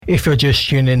If you're just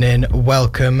tuning in,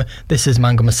 welcome. This is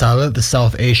Mango Masala, the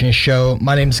South Asian show.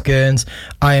 My name's Gerns.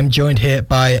 I am joined here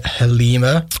by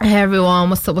Halima. Hey everyone,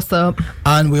 what's up?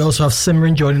 And we also have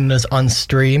Simran joining us on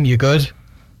stream. You good?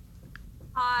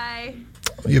 Hi.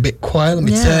 You're a bit quiet. Let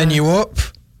me turn you up.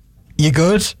 You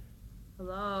good?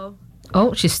 Hello.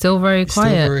 Oh, she's still very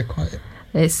quiet. Still very quiet.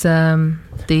 It's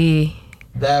the...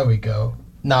 There we go.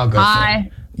 Now go. Hi. For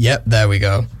it. Yep, there we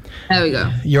go. There we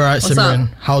go. You're right,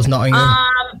 Simran. How's Nottingham?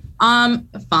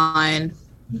 Fine.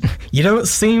 You don't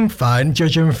seem fine,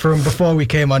 judging from before we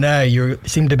came on air. You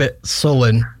seemed a bit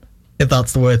sullen, if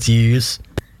that's the word to use.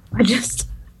 I just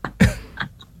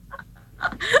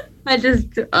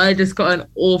got an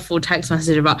awful text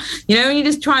message about, you know, when you're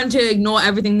just trying to ignore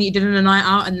everything that you did in a night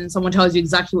out and then someone tells you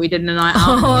exactly what you did in a night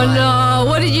out. Oh no,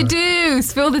 what did you do?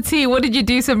 Spill the tea. What did you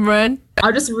do, Simran?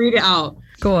 I'll just read it out.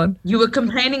 Go on. You were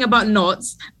complaining about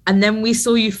knots and then we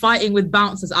saw you fighting with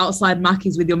bouncers outside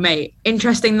Mackey's with your mate.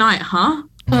 Interesting night, huh?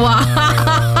 Wow.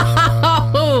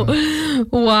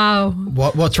 Wow.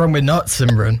 What's wrong with knots,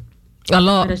 Simran? I A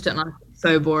lot. just don't like it.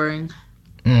 So boring.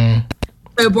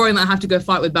 So boring that I have to go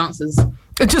fight with bouncers.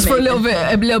 Just for a little bit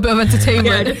of entertainment.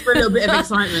 Yeah, just for a little bit of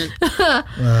excitement.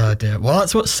 Oh dear. Well,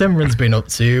 that's what Simran's been up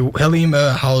to.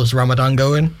 Halima, how's Ramadan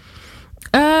going?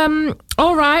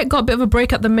 All right, got a bit of a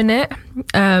break at the minute.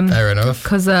 Fair enough.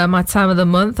 Because my time of the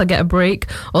month, I get a break.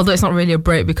 Although it's not really a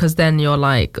break because then you're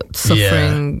like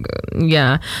suffering.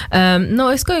 Yeah. No,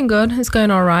 it's going good. It's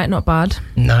going all right. Not bad.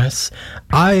 Nice.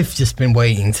 I've just been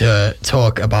waiting to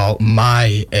talk about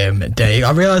my day.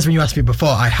 I realised when you asked me before,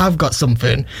 I have got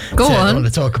something I want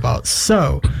to talk about.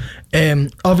 So,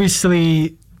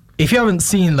 obviously, if you haven't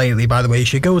seen lately, by the way, you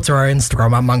should go to our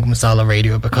Instagram at Mango Masala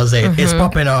Radio because it's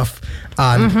popping off,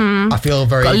 and I feel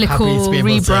very happy to be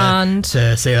able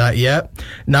to say that. Yeah,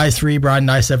 nice rebrand,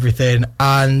 nice everything.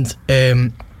 And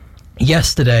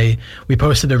yesterday we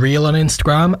posted a reel on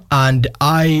Instagram, and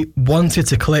I wanted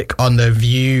to click on the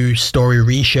view story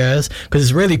reshares because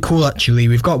it's really cool. Actually,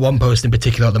 we've got one post in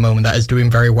particular at the moment that is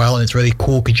doing very well, and it's really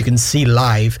cool because you can see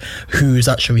live who's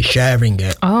actually sharing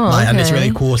it. And it's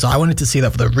really cool. So I wanted to see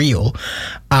that for the reel,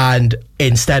 and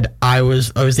instead I was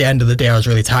at the end of the day, I was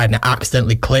really tired and I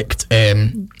accidentally clicked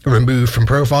remove from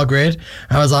profile grid.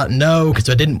 And I was like, no, because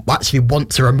I didn't actually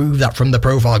want to remove that from the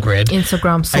profile grid.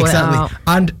 Instagram sort it out.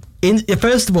 And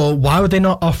first of all, why would they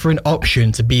not offer an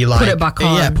option to be like, put it back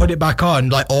on? Yeah, put it back on.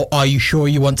 Like, or are you sure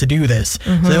you want to do this?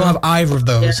 So they don't have either of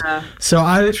those. Yeah. So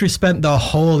I literally spent the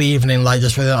whole evening like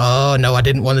just really, oh no, I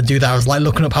didn't want to do that. I was like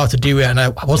looking up how to do it, and I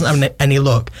wasn't having any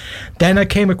luck. Then I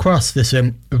came across this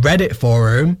Reddit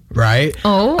forum, right?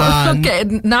 Oh, okay.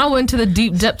 Now we're into the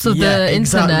deep depths of the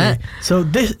internet. So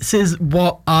this is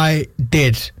what I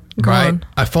did, right?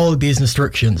 I followed these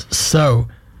instructions. So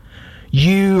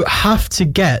you have to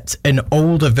get an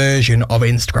older version of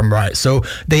Instagram, right? So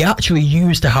they actually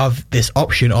used to have this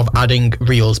option of adding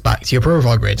reels back to your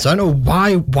profile grid. So I don't know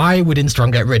why would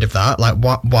Instagram get rid of that? Like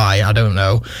why? I don't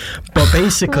know. But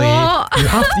basically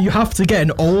you have to get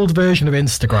an old version of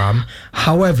Instagram.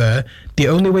 However, the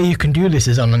only way you can do this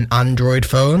is on an Android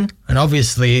phone. And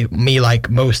obviously, me, like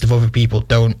most of other people,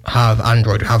 don't have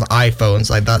Android, have iPhones.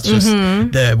 Like, that's just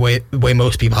the way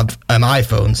most people have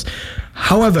iPhones.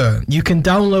 However, you can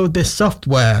download this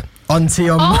software onto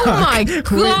your Mac. Oh my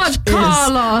God,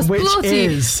 Carlos!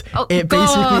 It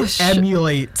basically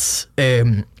emulates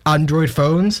Android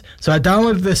phones. So I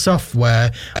downloaded this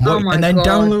software and then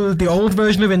downloaded the old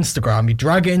version of Instagram. You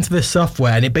drag it into this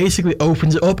software and it basically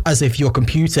opens it up as if your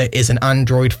computer is an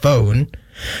Android phone.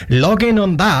 Log in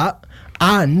on that,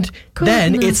 and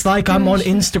then it's like I'm on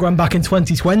Instagram back in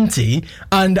 2020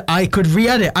 and I could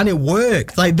re-edit and it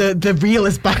worked. Like the reel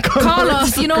is back on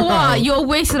Carlos, Instagram. you know what? You're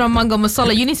wasted on Mango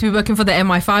Masala. You need to be working for the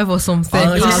MI5 or something.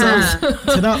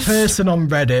 To that person on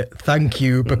Reddit, thank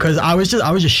you, because I was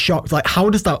just shocked. Like,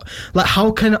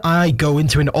 how can I go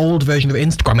into an old version of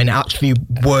Instagram and it actually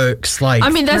works? Like, I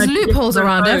mean, there's loopholes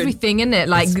around everything, isn't it?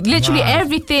 Like, it's literally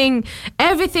everything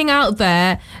out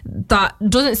there that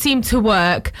doesn't seem to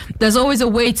work. There's always a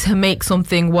way to make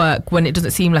something work when it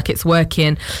doesn't seem like it's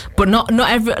working, but not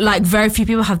every, like, very few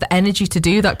people have the energy to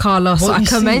do that, Carlos. Well, I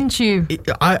commend you.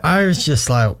 I was just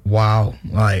like, wow,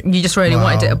 like, you just really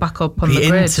wanted it back up on the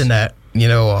grid. Internet, you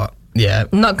know what? Yeah.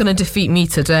 Not going to defeat me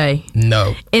today.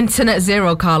 No. Internet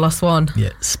 0, Carlos 1.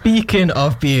 Yeah. Speaking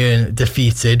of being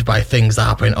defeated by things that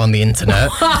happen on the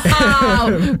internet.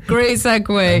 Wow. Great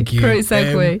segue. Great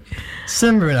segue.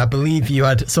 Simran, I believe you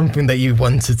had something that you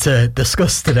wanted to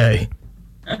discuss today.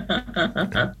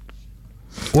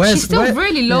 She's still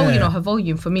really low, you know, her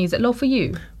volume for me. Is it low for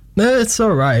you? No, it's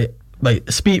all right.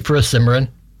 Like, speak for us, Simran.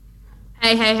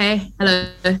 Hey. Hello.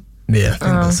 Yeah, I think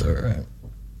that's all right.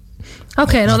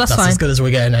 Okay, no, that's fine. As good as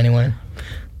we're getting anyway.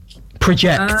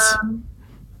 Project.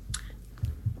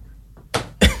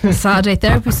 Saturday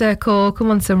therapy circle.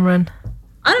 Come on, Simran.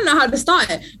 I don't know how to start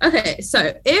it. Okay,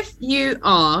 so if you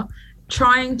are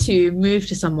trying to move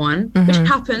to someone, which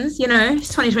happens, it's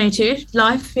 2022,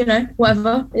 life,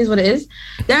 whatever, is what it is.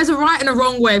 There's a right and a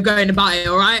wrong way of going about it,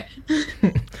 all right?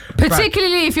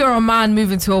 Particularly if you're a man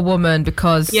moving to a woman,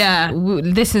 because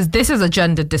this is a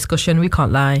gendered discussion, we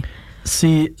can't lie.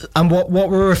 See, and what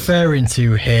we're referring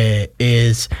to here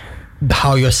is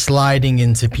how you're sliding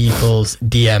into people's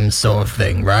DMs sort of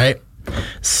thing, right?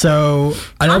 So,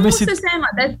 and I'm obviously, also saying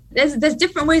like there's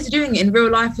different ways of doing it in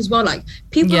real life as well. Like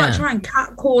people like try and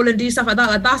catcall and do stuff like that.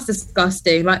 Like that's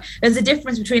disgusting. Like there's a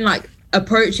difference between like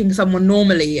approaching someone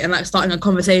normally and like starting a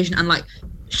conversation and like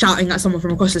shouting at someone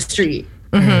from across the street.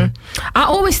 I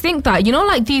always think that,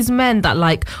 like these men that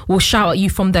like will shout at you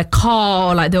from their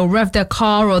car, or like they'll rev their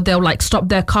car, or they'll like stop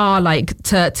their car like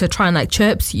to try and like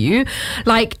chirps you.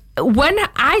 Like, when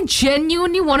I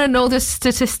genuinely want to know the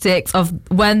statistics of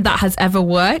when that has ever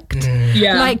worked,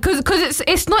 like because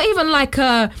it's not even like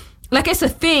it's a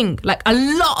thing. Like a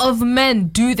lot of men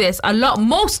do this.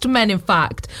 Most men, in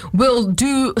fact, will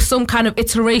do some kind of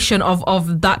iteration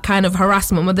of that kind of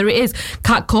harassment, whether it is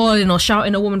catcalling or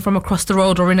shouting at a woman from across the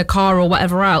road or in a car or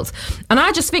whatever else. And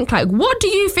I just think, like, what do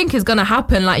you think is going to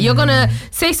happen? Like, you're going to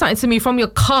say something to me from your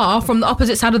car, from the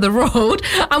opposite side of the road.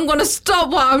 I'm going to stop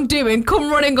what I'm doing, come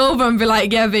running over and be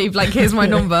like, yeah, babe, like, here's my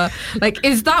number. Like,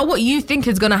 is that what you think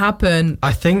is going to happen?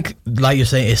 I think, like you're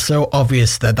saying, it's so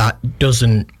obvious that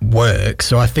doesn't work.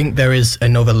 So I think there is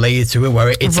another layer to it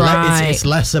where it's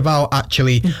less about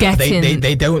actually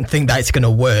they don't think that it's going to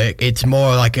work. It's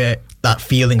more like that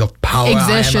feeling of power,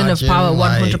 exertion of power.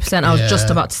 100%. I was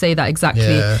just about to say that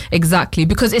exactly,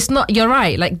 because it's not, you're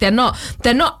right, like they're not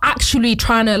actually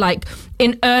trying to like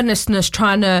in earnestness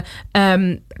trying to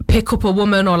pick up a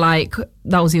woman, or like,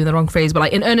 that was even the wrong phrase, but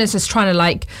like in earnestness trying to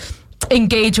like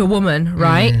engage a woman,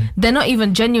 right? They're not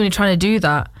even genuinely trying to do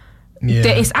that.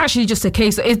 It's actually just a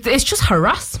case. It's just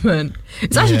harassment.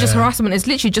 It's actually just harassment. It's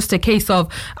literally just a case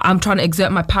of, I'm trying to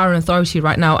exert my power and authority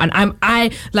right now,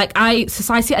 and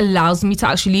society allows me to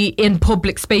actually in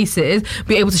public spaces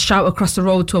be able to shout across the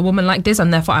road to a woman like this,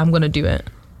 and therefore I'm going to do it.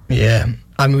 Yeah.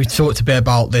 I mean, we talked a bit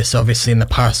about this obviously in the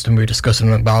past when we were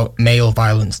discussing about male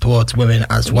violence towards women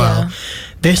as well.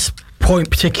 This point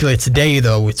particularly today,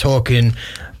 though, we're talking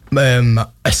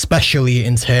especially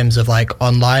in terms of like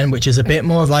online, which is a bit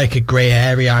more of like a grey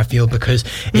area, I feel, because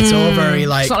it's all very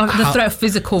like, it's not like the threat of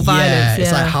physical violence.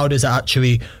 It's like, how does it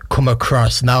actually come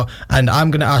across now? And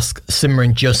I'm going to ask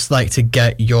Simran just like to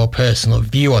get your personal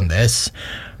view on this.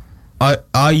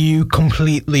 Are you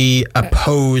completely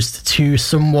opposed to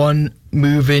someone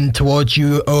moving towards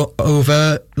you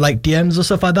over like DMs or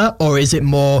stuff like that, or is it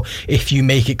more if you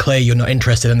make it clear you're not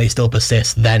interested and they still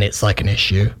persist, then it's like an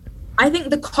issue? I think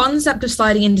the concept of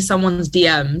sliding into someone's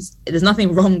DMs, there's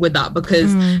nothing wrong with that,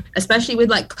 because especially with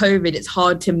like COVID, it's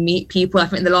hard to meet people. I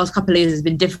think the last couple of years has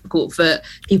been difficult for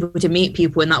people to meet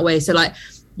people in that way. So like,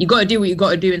 you got to do what you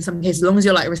got to do in some cases, as long as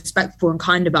you're like respectful and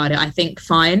kind about it, I think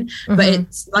fine. But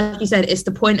it's like you said, it's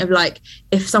the point of like,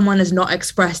 if someone has not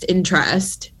expressed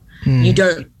interest, you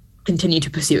don't continue to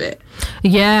pursue it.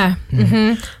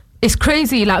 It's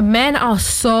crazy. Like, men are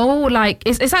so like,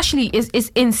 it's actually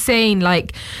insane.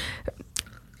 Like,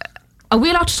 are we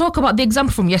allowed to talk about the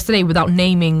example from yesterday without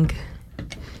naming?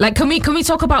 Like, can we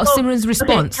talk about Simran's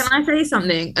response? Okay, can I say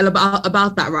something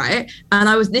about that, right? And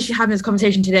I was literally having this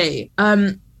conversation today.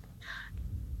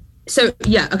 So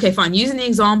yeah, okay, fine. Using the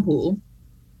example,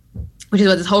 which is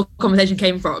where this whole conversation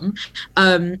came from,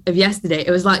 of yesterday,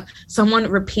 it was like someone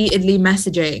repeatedly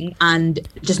messaging and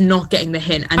just not getting the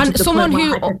hint. And someone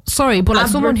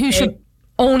someone who should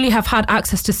only have had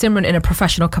access to Simran in a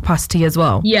professional capacity as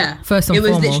well. Yeah. First and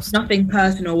foremost. It was literally nothing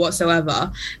personal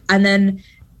whatsoever. And then,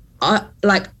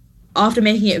 like, after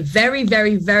making it very,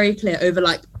 very, very clear over,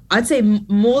 like, I'd say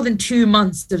more than 2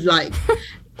 months of, like,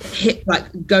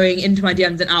 going into my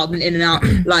DMs and out and in and out,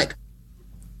 like,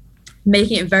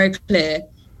 making it very clear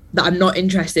that I'm not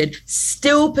interested,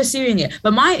 still pursuing it.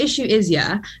 But my issue is,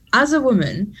 as a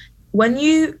woman, when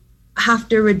you have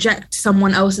to reject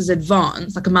someone else's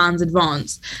advance, like a man's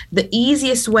advance, the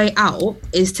easiest way out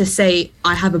is to say,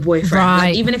 I have a boyfriend, right.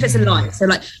 Like, even if it's a lie. So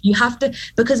like, you have to,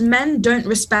 because men don't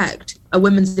respect a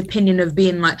woman's opinion of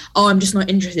being like, oh, I'm just not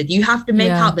interested. You have to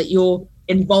make out that you're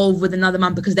involved with another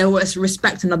man, because they will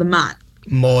respect another man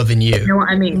more than you. You know what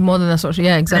I mean? More than that sort of,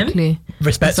 exactly.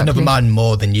 Respect another man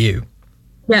more than you.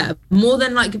 Yeah, more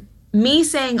than like me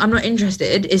saying I'm not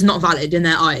interested is not valid in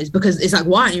their eyes, because it's like,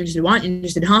 why aren't you interested? Why aren't you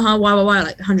interested? Why?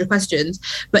 Like 100 questions.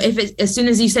 But if it's, as soon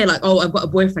as you say like, oh, I've got a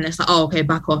boyfriend, it's like, oh, okay,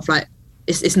 back off. Like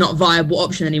it's not a viable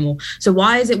option anymore. So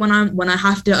why is it when I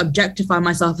have to objectify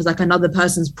myself as like another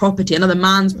person's property, another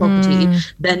man's property,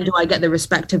 then do I get the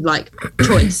respect of like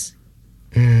choice?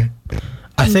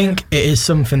 I think it is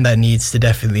something that needs to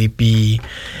definitely be,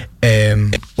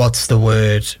 what's the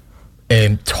word?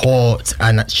 Taught,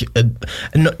 and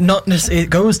not necessarily, it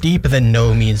goes deeper than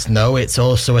no means no. It's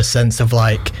also a sense of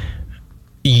like,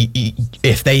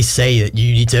 if they say that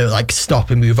you need to like stop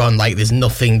and move on, like there's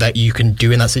nothing that you can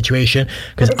do in that situation.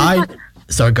 Because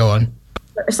sorry, go on.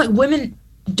 It's like women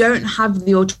don't have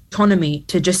the autonomy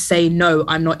to just say no,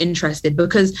 I'm not interested,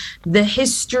 because the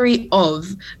history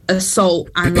of assault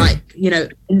and like, you know,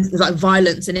 like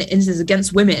violence and instances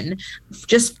against women,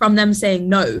 just from them saying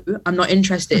no, I'm not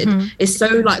interested, is so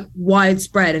like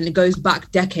widespread, and it goes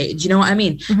back decades. You know what I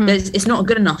mean? It's not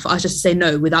good enough for us just to say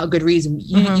no without good reason.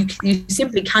 You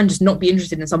simply can just not be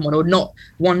interested in someone, or not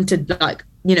want to like,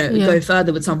 you know, go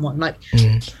further with someone. Like,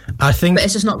 I think, but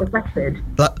it's just not reflected.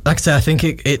 Like I said, I think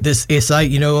it's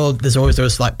like, you know, there's always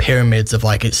those like pyramids of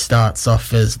like, it starts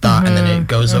off as that and then it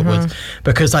goes upwards.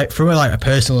 Because like from like a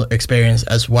personal experience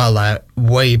as well, like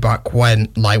way back when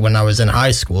I was in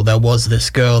high school, there was this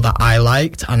girl that I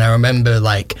liked, and I remember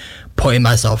like putting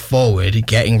myself forward,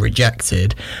 getting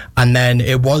rejected, and then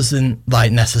it wasn't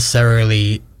like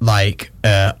necessarily like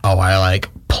I like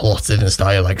plotted and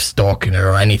started like stalking her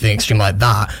or anything extreme like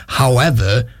that.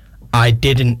 However, I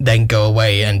didn't then go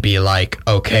away and be like,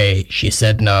 okay, she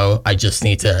said no, I just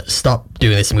need to stop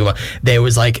doing this and move on. It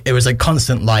was like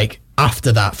constant, like,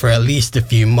 after that, for at least a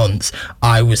few months,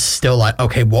 I was still like,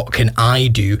 okay, what can I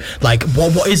do? Like,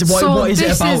 what is it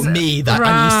about me that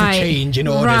I need to change in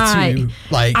order to,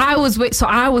 like... I was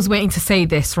waiting to say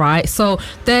this, right? So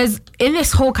there's, in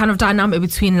this whole kind of dynamic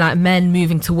between like men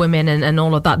moving to women and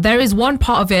all of that, there is one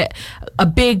part of it, a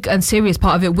big and serious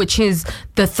part of it, which is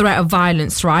the threat of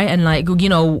violence, right? And like, you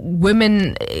know,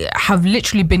 women have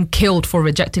literally been killed for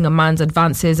rejecting a man's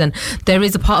advances, and there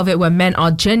is a part of it where men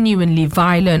are genuinely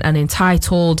violent and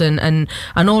entitled and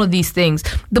all of these things.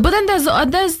 But then there's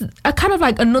a kind of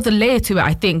like another layer to it,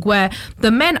 I think, where the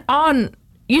men aren't,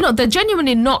 you know, they're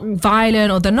genuinely not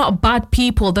violent, or they're not bad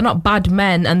people, they're not bad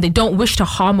men, and they don't wish to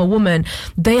harm a woman.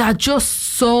 They are just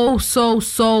so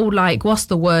like, what's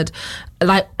the word?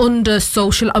 Like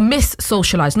mis-socialized.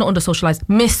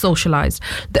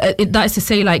 That is to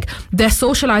say, like, they're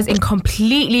socialized in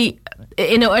completely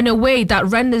in a way that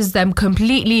renders them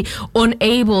completely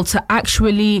unable to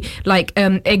actually like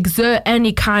exert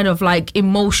any kind of like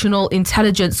emotional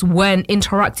intelligence when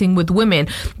interacting with women,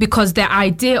 because their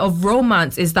idea of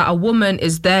romance is that a woman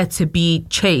is there to be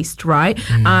chased, right?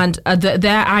 And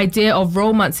their idea of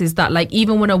romance is that like,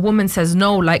 even when a woman says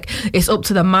no, like, it's up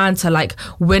to the man to like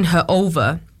win her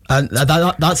over. And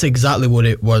that's exactly what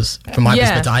it was from my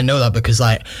perspective. I know that because,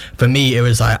 like, for me, it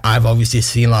was like, I've obviously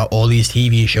seen like all these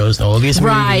TV shows and all these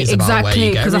movies about where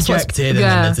you get rejected, and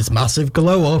then there's this massive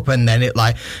glow up, and then it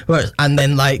like, and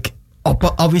then like,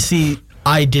 but obviously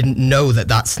I didn't know that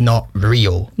that's not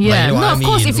real. Yeah, like, of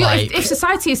course. If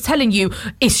society is telling you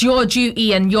it's your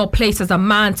duty and your place as a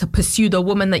man to pursue the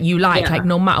woman that you like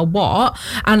no matter what,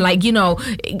 and like, you know,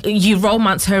 you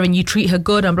romance her and you treat her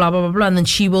good and blah blah blah blah, and then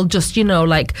she will just, you know,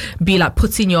 like be like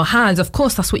put in your hands. Of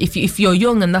course, that's what if you're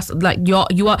young, and that's like you are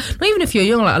not even if you're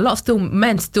young, like a lot of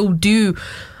men still do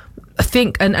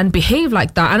think and behave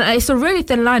like that, and it's a really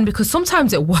thin line, because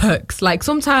sometimes it works. Like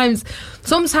sometimes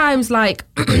like.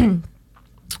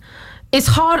 It's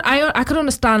hard. I could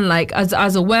understand, like,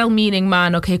 as a well-meaning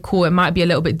man, okay, cool, it might be a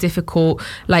little bit difficult.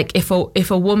 Like, if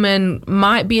a woman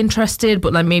might be interested,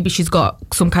 but like maybe she's got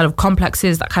some kind of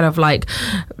complexes that kind of like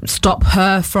stop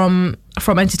her from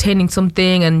entertaining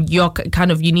something, and you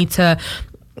need to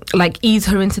like ease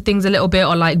her into things a little bit,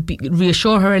 or like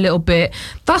reassure her a little bit.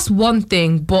 That's one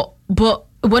thing, but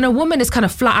when a woman is kind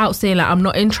of flat out saying like, I'm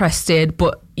not interested,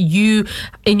 but you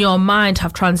in your mind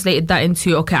have translated that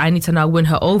into, okay, I need to now win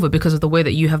her over because of the way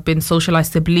that you have been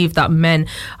socialized to believe that men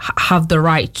have the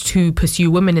right to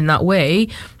pursue women in that way,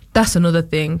 that's another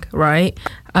thing, right?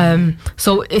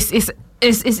 So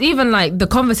it's even like the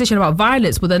conversation about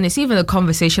violence, but then it's even the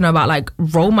conversation about like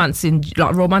romance in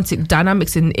like romantic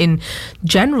dynamics in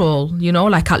general, you know,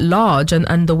 like at large,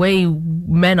 and the way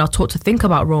men are taught to think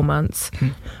about romance.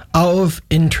 Out of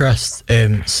interest,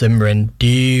 Simran, do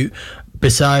you,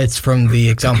 besides from the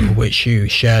example which you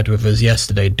shared with us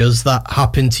yesterday, does that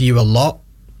happen to you a lot,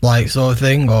 like sort of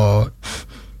thing, or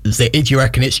do you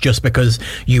reckon it's just because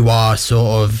you are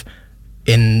sort of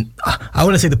I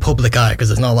want to say the public eye, because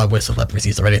it's not like we're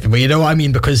celebrities or anything, but you know what I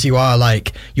mean, because you are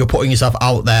like, you're putting yourself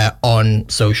out there on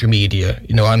social media,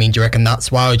 you know what I mean? Do you reckon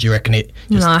that's why, or do you reckon it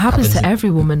just it happens to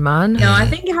every woman, man? No, I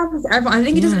think it happens to everyone. I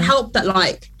think it doesn't help that,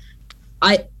 like,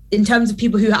 in terms of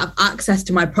people who have access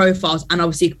to my profiles, and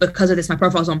obviously because of this my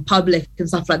profile's on public and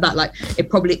stuff like that, like it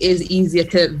probably is easier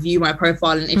to view my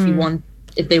profile, and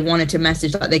if they wanted to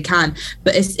message, like, they can.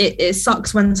 But it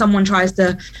sucks when someone tries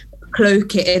to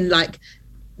cloak it in like,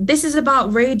 this is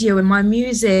about radio and my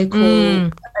music or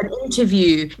an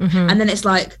interview, and then it's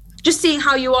like, just seeing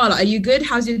how you are, like, are you good,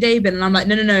 how's your day been? And I'm like,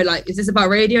 no, like, is this about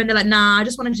radio? And they're like, nah, I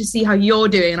just wanted to see how you're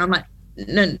doing. And I'm like,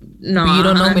 no, but you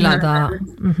don't know me like that.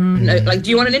 No, like, do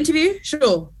you want an interview?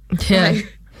 Sure. Yeah.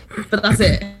 Like, but that's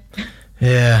it.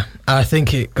 Yeah, I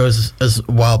think it goes as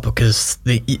well because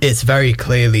it's very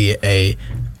clearly a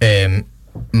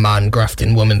man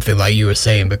grafting woman thing, like you were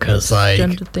saying, because like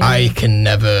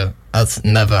that's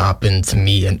never happened to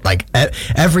me, and like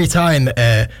every time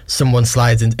a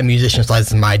musician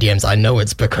slides in my DMs, I know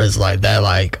it's because like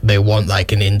they want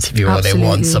like an interview. Absolutely. Or they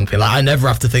want something. Like I never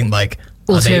have to think like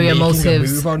ulterior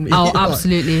motives. Oh,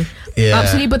 absolutely. Yeah.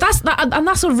 Absolutely. But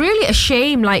that's really a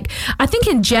shame. Like I think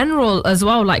in general as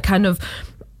well, like kind of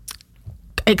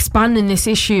expanding this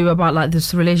issue about like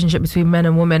this relationship between men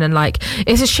and women, and like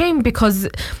it's a shame because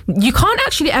you can't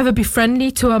actually ever be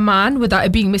friendly to a man without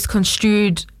it being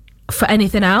misconstrued for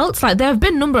anything else. Like there have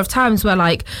been a number of times where,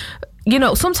 like, you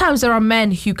know, sometimes there are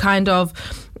men who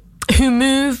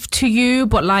move to you,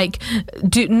 but like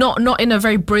do not in a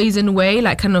very brazen way,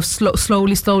 like kind of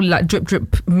slowly like drip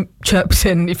chirps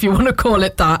in, if you want to call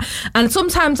it that. And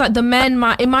sometimes like the men,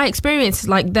 in my experience,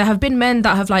 like there have been men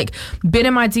that have like been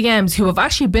in my DMs who have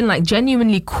actually been like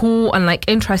genuinely cool and like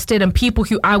interested, and people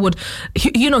who I would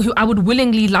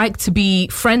willingly like to be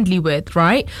friendly with,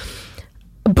 right?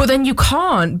 But then you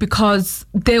can't, because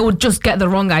they will just get the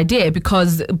wrong idea,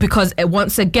 because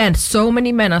once again, so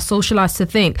many men are socialized to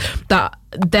think that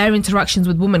their interactions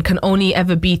with women can only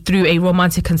ever be through a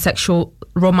romantic and sexual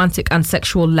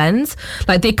lens.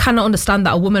 Like they cannot understand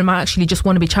that a woman might actually just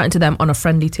want to be chatting to them on a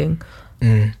friendly thing.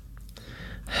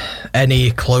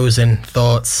 Any closing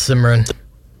thoughts, Simran?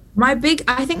 I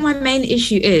think my main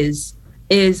issue is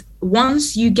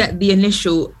once you get the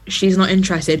initial she's not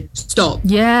interested, stop.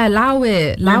 Yeah, allow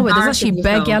it. There's actually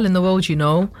bare gal in the world, you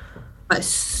know. Like,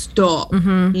 stop.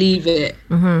 Leave it.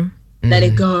 Let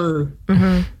it go.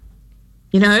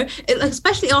 You know,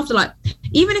 especially after, like,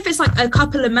 even if it's like a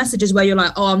couple of messages where you're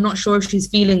like, oh, I'm not sure if she's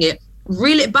feeling it,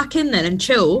 reel it back in then and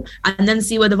chill, and then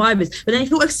see where the vibe is. But then if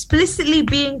you're explicitly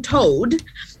being told,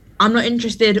 I'm not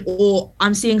interested, or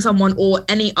I'm seeing someone, or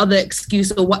any other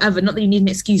excuse or whatever, not that you need an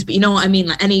excuse, but you know what I mean,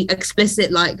 like any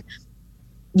explicit, like,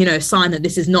 you know, sign that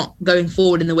this is not going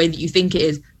forward in the way that you think it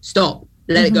is, stop,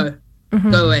 let it go,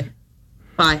 go away,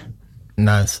 bye.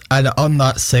 Nice. And on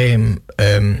that same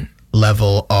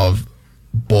level of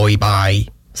boy bye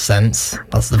sense,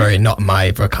 that's the very not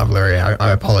my vocabulary,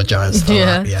 I apologise for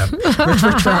that. Yeah.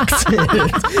 Retracted.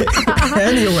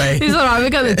 Anyway, it's alright, we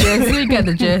get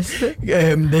the gist.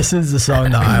 This is the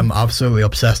song that I'm absolutely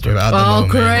obsessed with at the moment.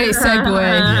 Oh, great segue.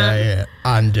 Yeah.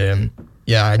 And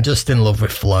I'm just in love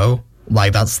with Flow.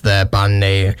 Like, that's their band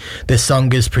name. This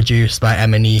song is produced by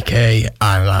M&EK,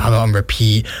 and I have it on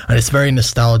repeat, and it's very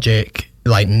nostalgic,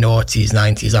 like noughties,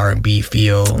 90s R&B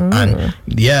feel. And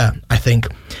yeah, I think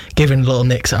Giving Little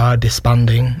Nicks are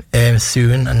disbanding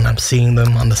soon, and I'm seeing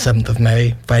them on the 7th of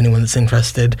May for anyone that's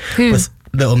interested. Who? With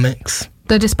Little Mix.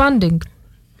 They're disbanding.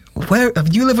 Where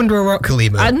have you live under a rock,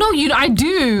 Halima? I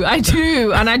do,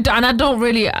 and I don't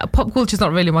really. Pop culture's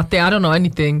not really my thing. I don't know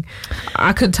anything.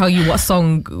 I couldn't tell you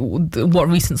what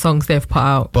recent songs they've put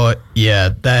out. But yeah,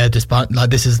 they're disbanding.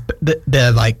 Like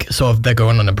they're like sort of they're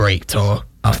going on a break tour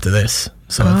after this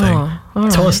sort of thing.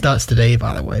 Right. Tour starts today,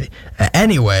 by the way.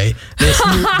 Anyway, this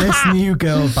new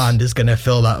girl band is going to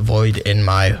fill that void in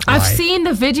my life. I've seen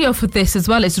the video for this as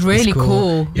well. It's really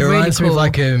cool. It reminds me of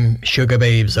like Sugar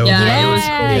Babes over Yeah,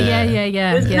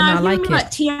 I like it.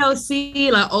 Like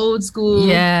TLC, like old school.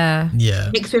 Yeah.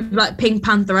 Mixed with like Pink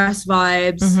Panther-esque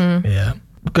vibes. Yeah.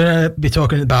 We're going to be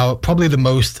talking about probably the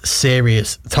most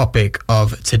serious topic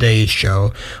of today's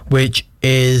show, which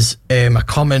is a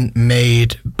comment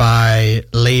made by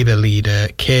Labour leader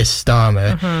Keir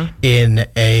Starmer in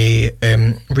a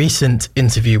recent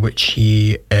interview which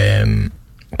he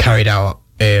carried out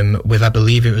with, I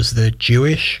believe it was the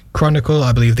Jewish Chronicle,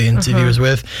 I believe the interview was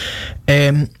with.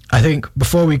 I think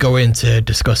before we go into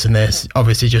discussing this,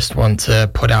 obviously just want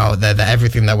to put out there that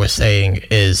everything that we're saying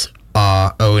is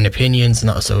our own opinions,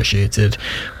 not associated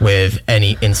with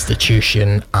any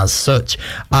institution as such.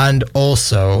 And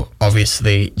also,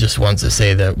 obviously, just want to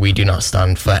say that we do not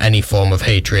stand for any form of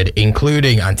hatred,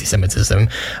 including anti-Semitism,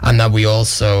 and that we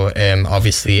also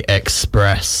obviously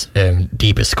express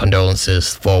deepest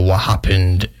condolences for what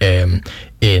happened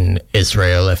in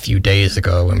Israel a few days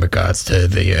ago in regards to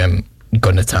the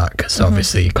gun attack. So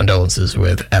obviously condolences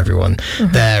with everyone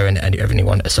there and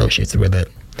anyone associated with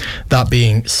it. That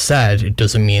being said, it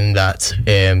doesn't mean that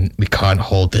we can't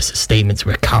hold this statement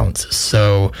to account.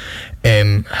 So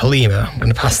Halima, I'm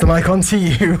going to pass the mic on to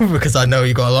you because I know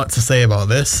you got a lot to say about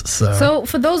this. So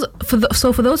for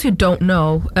those who don't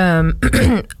know,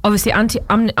 obviously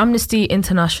Amnesty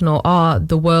International are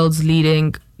the world's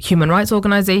leading human rights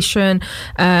organization,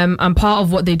 and part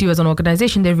of what they do as an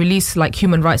organization, they release like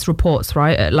human rights reports,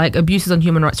 right? Like abuses on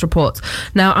human rights reports.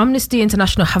 Now, Amnesty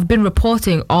International have been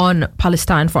reporting on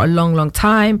Palestine for a long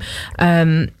time,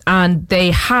 and they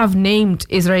have named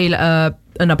Israel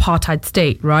an apartheid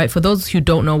state, right? For those who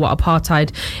don't know what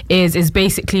apartheid is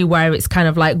basically where it's kind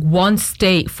of like one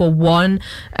state for one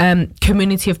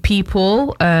community of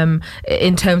people,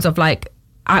 in terms of like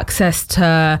access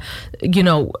to,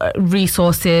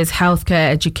 resources,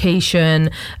 healthcare, education,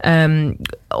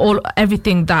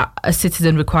 everything that a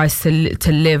citizen requires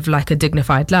to live like a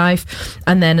dignified life,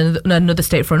 and then another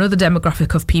state for another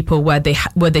demographic of people where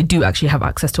they do actually have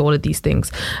access to all of these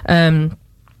things.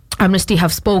 Amnesty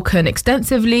have spoken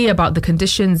extensively about the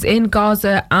conditions in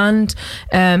Gaza and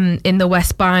in the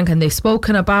West Bank, and they've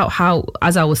spoken about how,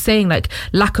 as I was saying, like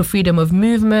lack of freedom of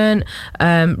movement,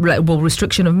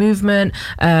 restriction of movement,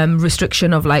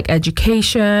 restriction of like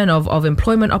education, of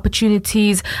employment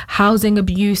opportunities, housing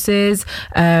abuses,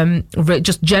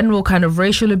 just general kind of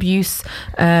racial abuse,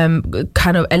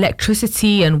 kind of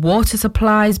electricity and water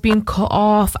supplies being cut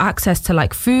off, access to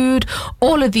like food,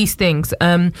 all of these things.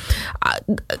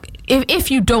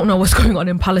 If you don't know what's going on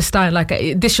in Palestine, like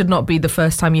this should not be the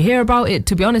first time you hear about it,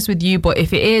 to be honest with you. But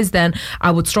if it is, then I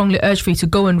would strongly urge for you to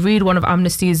go and read one of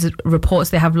Amnesty's reports.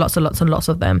 They have lots and lots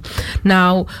of them.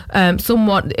 Now,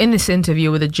 somewhat in this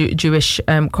interview with the Jewish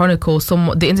Chronicle,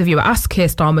 the interviewer asked Keir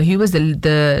Starmer, who was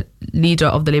the leader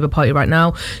of the Labour Party right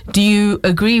now, do you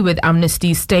agree with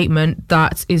Amnesty's statement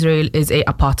that Israel is a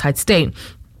apartheid state?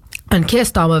 And Keir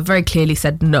Starmer very clearly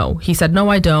said no. He said, no,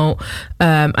 I don't.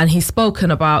 And he said,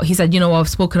 I've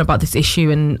spoken about this issue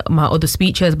in my other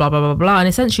speeches, blah, blah, blah, blah. And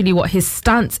essentially what his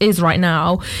stance is right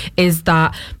now is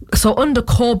that, so under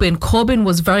Corbyn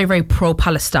was very, very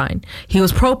pro-Palestine. He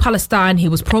was pro-Palestine. He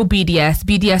was pro-BDS.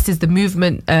 BDS is the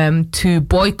movement to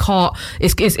boycott.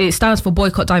 It stands for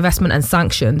boycott, divestment and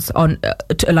sanctions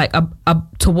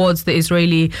towards the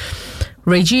Israeli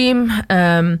regime,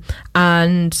 and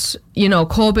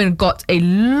Corbyn got a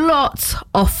lot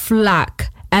of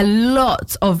flack, a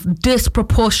lot of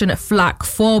disproportionate flack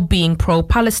for being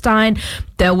pro-Palestine.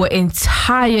 There were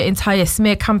entire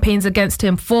smear campaigns against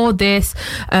him for this,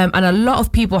 and a lot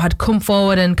of people had come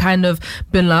forward and kind of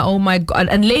been like, oh my God,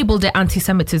 and labelled it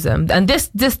anti-Semitism. And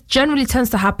this generally tends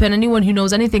to happen. Anyone who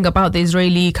knows anything about the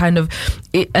Israeli kind of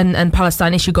and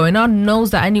Palestine issue going on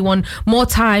knows that more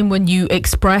time when you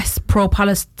express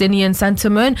pro-Palestinian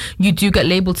sentiment, you do get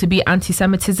labelled to be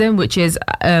anti-Semitism, which is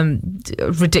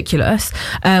ridiculous.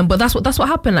 But that's what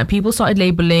happened. Like people started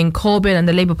labelling Corbyn and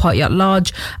the Labour Party at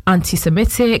large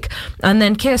anti-Semitic. And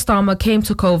then Keir Starmer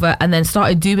took over and then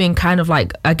started doing kind of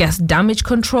like, I guess, damage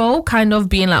control, kind of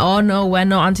being like, oh no, we're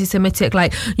not anti-Semitic,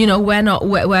 like,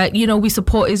 we're we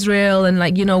support Israel, and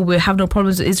like, we have no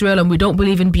problems with Israel, and we don't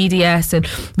believe in BDS, and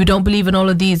we don't believe in all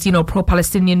of these,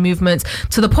 pro-Palestinian movements,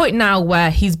 to the point now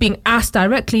where he's being asked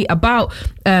directly about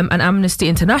an Amnesty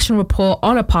International report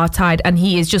on apartheid, and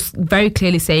he is just very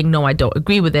clearly saying, no, I don't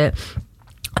agree with it,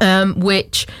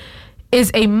 which is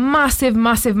a massive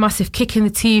kick in the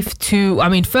teeth to,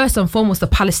 first and foremost, the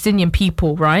Palestinian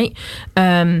people, right?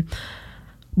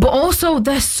 But also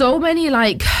there's so many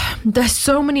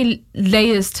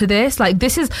layers to this. Like,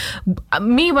 this is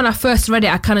me, when I first read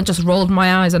it, I kind of just rolled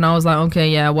my eyes and I was like, okay,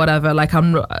 yeah, whatever. Like,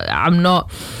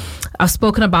 I've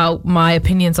spoken about my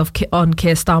opinions on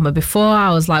Keir Starmer before.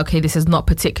 I was like, okay, this is not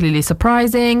particularly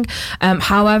surprising.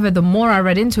 However, the more I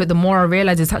read into it, the more I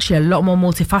realized it's actually a lot more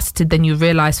multifaceted than you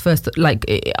realize first, like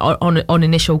on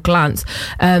initial glance.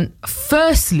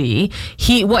 Firstly,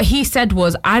 what he said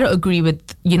was, I don't agree with,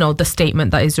 the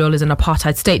statement that Israel is an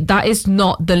apartheid state. That is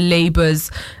not the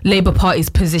Labour Party's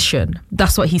position.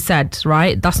 That's what he said,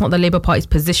 right? That's not the Labour Party's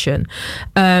position.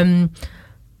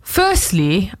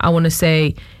 Firstly, I want to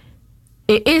say,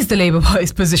 it is the Labour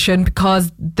Party's position,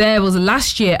 because there was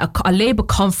last year a Labour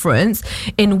conference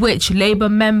in which Labour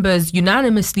members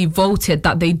unanimously voted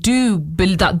that they do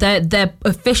believe that their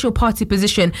official party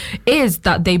position is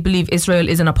that they believe Israel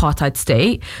is an apartheid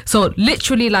state. So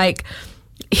literally, like,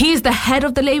 he's the head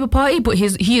of the Labour Party, but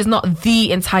he is not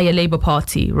the entire Labour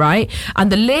Party, right?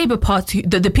 And the Labour Party,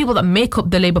 the people that make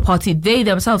up the Labour Party, they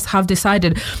themselves have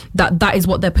decided that is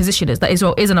what their position is, that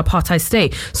Israel is an apartheid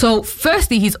state. So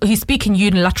firstly, he's speaking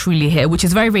unilaterally here, which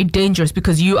is very, very dangerous,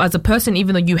 because you as a person,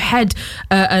 even though you head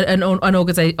an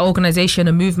organization,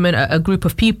 a movement, a group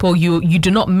of people, you do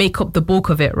not make up the bulk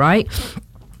of it, right?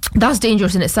 That's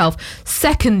dangerous in itself.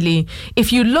 Secondly,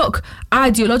 if you look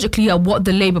ideologically at what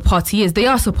the Labour Party is, they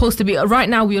are supposed to be, right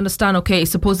now we understand, okay,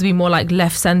 it's supposed to be more like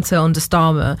left centre under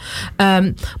Starmer.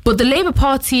 But the Labour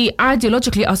Party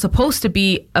ideologically are supposed to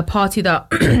be a party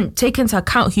that take into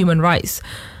account human rights,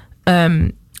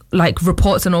 like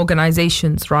reports and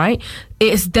organisations, right?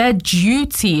 It's their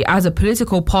duty as a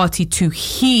political party to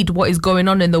heed what is going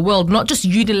on in the world, not just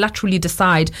unilaterally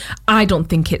decide, I don't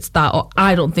think it's that, or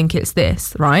I don't think it's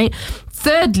this, right?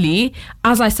 Thirdly,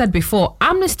 as I said before,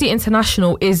 Amnesty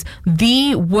International is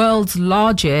the world's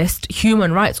largest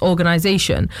human rights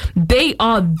organisation. They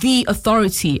are the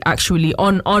authority, actually,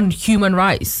 on human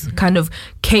rights kind of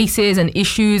cases and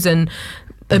issues and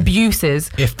abuses.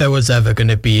 If there was ever going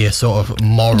to be a sort of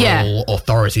moral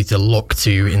authority to look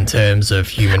to in terms of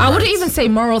human rights. I wouldn't even say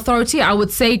moral authority. I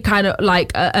would say kind of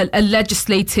like a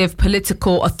legislative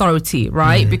political authority,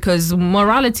 right? Because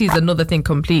morality is another thing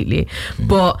completely.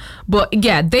 But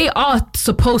yeah, they are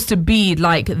supposed to be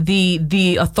like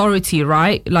the authority,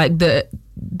 right? Like the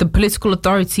political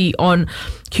authority on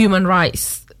human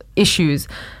rights issues.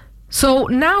 So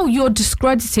now you're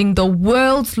discrediting the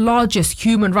world's largest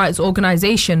human rights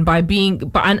organization by being,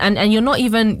 and you're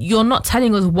not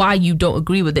telling us why you don't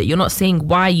agree with it. You're not saying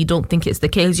why you don't think it's the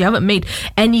case. You haven't made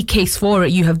any case for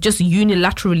it. You have just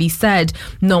unilaterally said,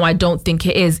 no, I don't think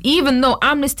it is. Even though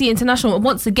Amnesty International,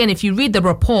 once again, if you read the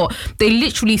report, they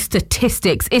literally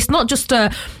statistics. It's not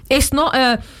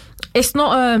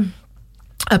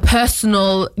a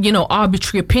personal,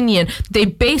 arbitrary opinion. They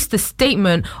base the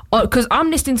statement because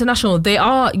Amnesty International, they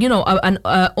are, an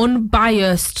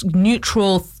unbiased,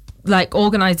 neutral like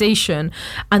organization,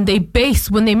 and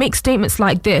when they make statements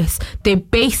like this, they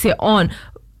base it on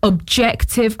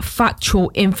objective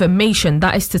factual information,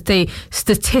 that is to say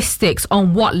statistics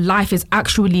on what life is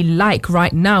actually like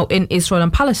right now in Israel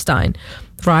and Palestine,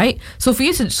 right? So for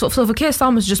Keir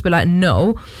Starmer to just be like,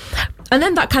 no, and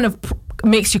then that kind of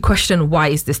makes you question, why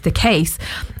is this the case?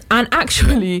 And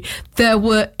actually, there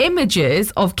were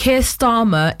images of Keir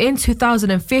Starmer in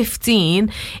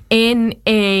 2015 in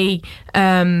a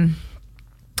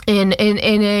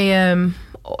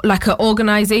like an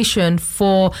organization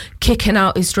for kicking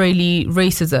out Israeli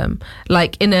racism,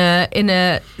 like in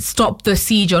a stop the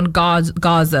siege on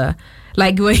Gaza.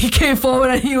 Like where he came forward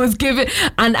and he was giving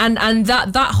and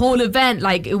that whole event,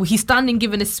 like he's standing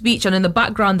giving a speech, and in the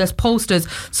background there's posters,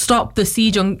 stop the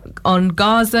siege on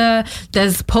Gaza,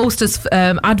 there's posters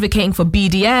advocating for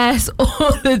BDS,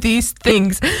 all of these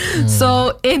things.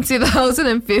 So in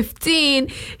 2015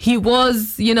 he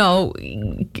was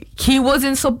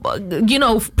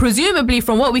presumably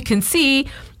from what we can see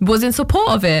was in support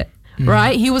of it.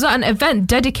 Right, he was at an event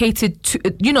dedicated to,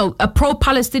 a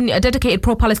dedicated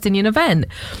pro-Palestinian event.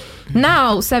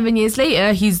 Now, 7 years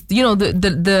later, he's,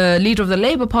 the leader of the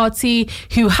Labour Party,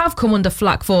 who have come under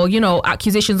flack for,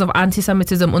 accusations of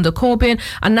anti-Semitism under Corbyn,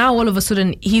 and now all of a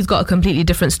sudden he's got a completely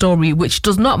different story, which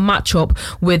does not match up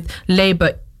with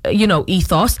Labour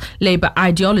ethos, Labour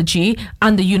ideology,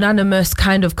 and the unanimous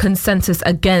kind of consensus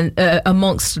again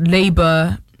amongst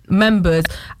Labour members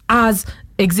as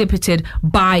exhibited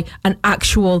by an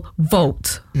actual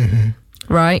vote.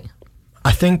 Right?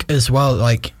 I think as well,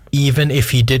 like, even if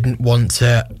he didn't want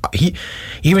to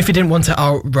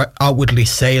outwardly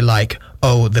say like,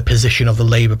 oh, the position of the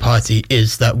Labour Party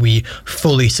is that we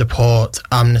fully support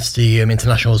Amnesty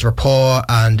International's report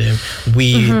and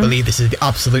we believe this is the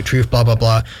absolute truth, blah blah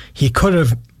blah, he could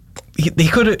have,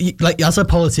 like, as a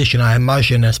politician, I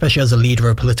imagine, especially as a leader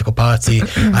of a political party,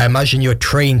 I imagine you're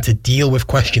trained to deal with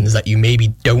questions that you maybe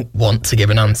don't want to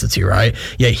give an answer to, right?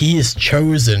 Yet he has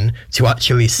chosen to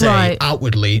actually say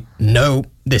outwardly, no,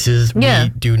 we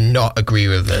do not agree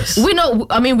with this. We know,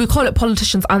 I mean, we call it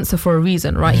politician's answer for a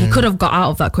reason, right? He could have got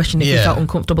out of that question if he felt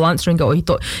uncomfortable answering it, or he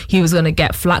thought he was going to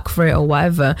get flack for it or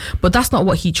whatever. But that's not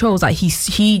what he chose. Like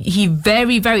he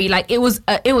very, very, like, it was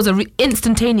a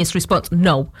instantaneous response.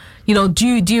 No. You know, do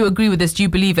you agree with this? Do you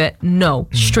believe it? No.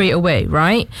 Straight away,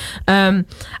 right? And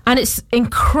it's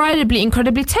incredibly,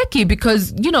 incredibly techie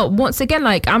because, you know, once again,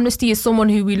 like, Amnesty is someone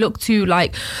who we look to,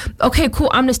 like, okay,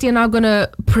 cool, Amnesty are now going to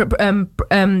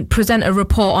present a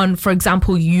report on, for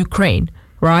example, Ukraine,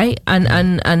 right?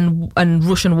 And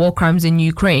Russian war crimes in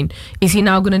Ukraine. Is he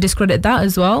now going to discredit that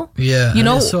as well? Yeah. You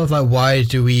know, it's sort of like, why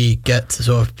do we get to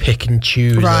sort of pick and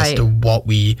choose as to what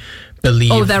we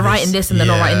believe? Oh, they're writing this and they're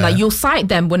not writing that. You'll cite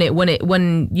them when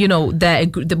you know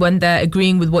when they're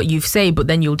agreeing with what you say, but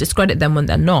then you'll discredit them when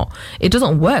they're not. It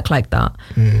doesn't work like that.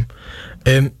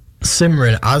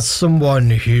 Simran, as someone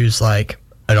who's like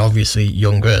an obviously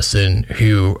young person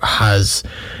who has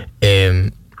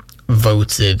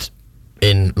voted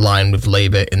in line with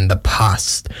Labour in the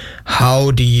past,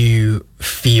 how do you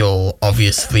feel,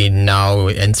 obviously now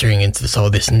entering into sort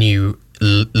of this new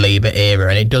Labour era,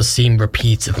 and it does seem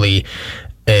repeatedly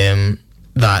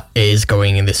that it is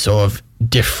going in this sort of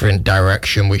different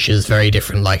direction, which is very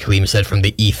different, like Halima said, from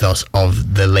the ethos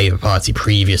of the Labour Party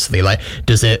previously. Like,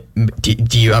 does it,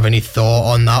 do you have any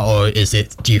thought on that, or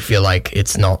do you feel like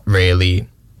it's not really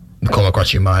come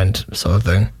across your mind, sort of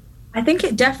thing? I think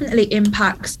it definitely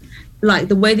impacts, like,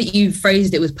 the way that you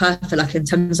phrased it was perfect, like, in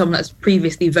terms of someone that's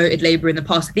previously voted Labour in the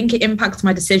past. I think it impacts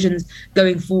my decisions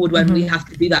going forward when we have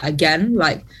to do that again.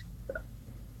 Like,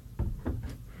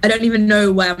 I don't even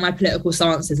know where my political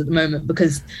stance is at the moment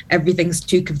because everything's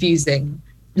too confusing.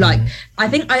 Like, I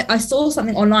think I saw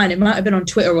something online, it might have been on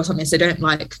Twitter or something, so don't,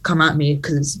 like, come at me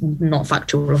because it's not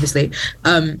factual, obviously.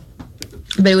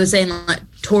 They were saying, like,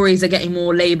 Tories are getting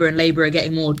more Labour and Labour are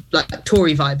getting more, like,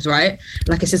 Tory vibes, right?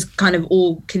 Like, it's just kind of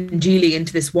all congealing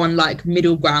into this one, like,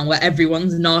 middle ground where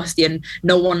everyone's nasty and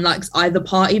no one likes either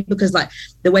party because, like,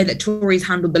 the way that Tories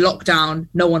handled the lockdown,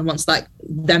 no one wants, like,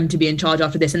 them to be in charge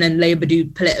after this, and then Labour do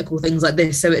political things like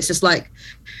this. So it's just like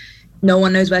no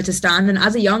one knows where to stand. And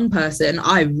as a young person,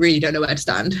 I really don't know where to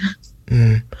stand.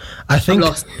 I think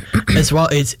as well,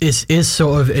 it is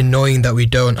sort of annoying that we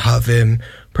don't have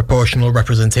proportional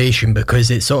representation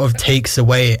because it sort of takes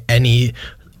away any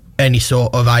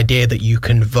sort of idea that you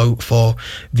can vote for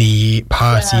the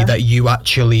party that you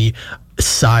actually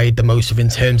side the most of in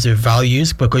terms of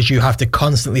values, because you have to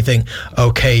constantly think,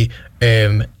 okay,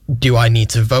 do I need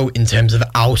to vote in terms of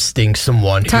ousting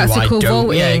someone tactical who I don't?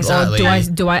 voting, Yeah, exactly. Or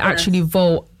do I actually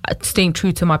vote staying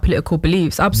true to my political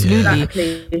beliefs?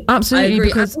 Absolutely. Absolutely. I agree.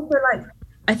 Because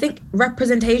I think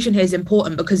representation here is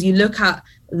important because you look at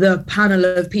the panel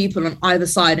of people on either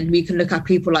side, and we can look at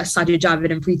people like Sajid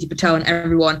Javid and Preeti Patel and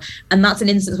everyone, and that's an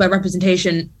instance where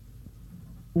representation,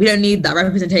 we don't need that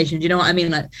representation. Do you know what I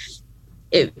mean? Like,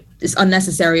 it's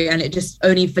unnecessary, and it just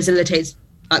only facilitates,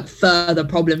 like, further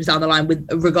problems down the line with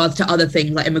regards to other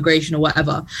things like immigration or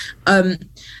whatever.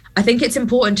 I think it's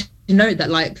important to note that,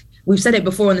 like, we've said it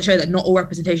before on the show, that not all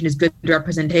representation is good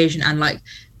representation, and, like,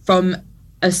 from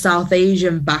a South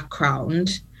Asian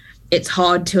background, it's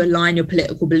hard to align your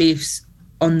political beliefs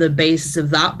on the basis of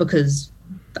that because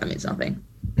that means nothing.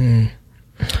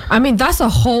 I mean, that's a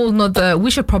whole nother,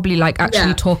 we should probably, like,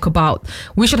 actually talk about,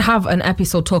 we should have an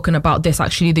episode talking about this,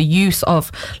 actually, the use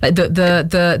of, like,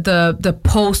 the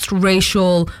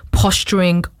post-racial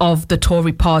posturing of the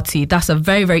Tory party. That's a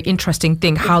very, very interesting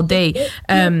thing, how they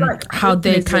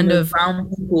kind of brown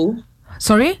people.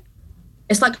 Sorry?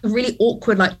 It's like a really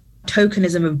awkward, like,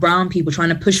 tokenism of brown people trying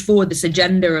to push forward this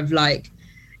agenda of, like,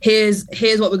 here's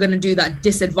what we're going to do that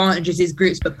disadvantages these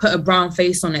groups, but put a brown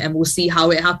face on it and we'll see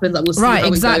how it happens. Like, we'll see how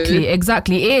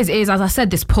exactly. It is, as I said,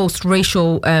 this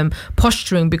post-racial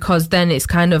posturing, because then it's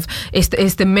kind of, it's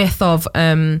the myth of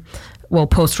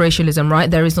post-racialism,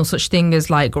 right? There is no such thing as,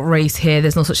 like, race here.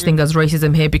 There's no such thing as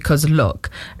racism here because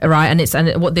look, right?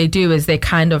 And what they do is they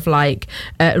kind of, like,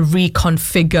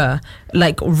 reconfigure,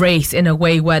 like, race in a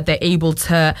way where they're able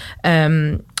to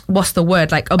what's the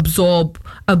word? Like, absorb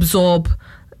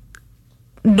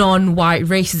non-white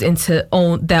races into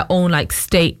their own, like,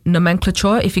 state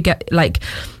nomenclature. If you get, like,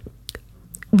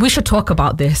 we should talk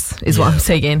about this, is what I'm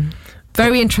saying.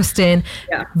 Very interesting.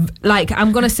 Like,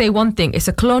 I'm gonna say one thing, it's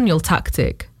a colonial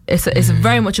tactic. It's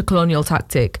very much a colonial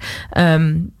tactic,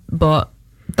 but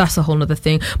that's a whole nother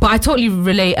thing. But I totally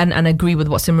relate and agree with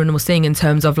what Simran was saying in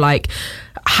terms of, like,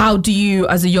 how do you,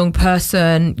 as a young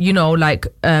person, you know, like,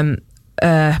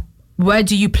 where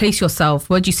do you place yourself?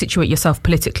 Where do you situate yourself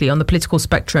politically on the political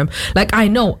spectrum? Like, I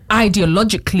know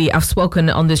ideologically, I've spoken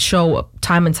on this show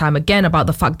time and time again about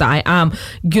the fact that I am,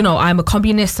 you know, I'm a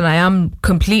communist and I am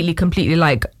completely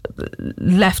like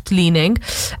left leaning,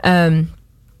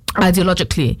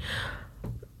 ideologically.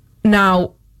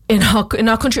 Now, in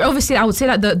our country, obviously, I would say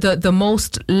that the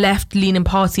most left-leaning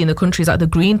party in the country is like the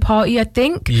Green Party, I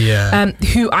think. Yeah.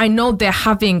 Who I know they're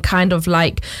having kind of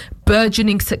like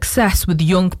burgeoning success with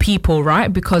young people,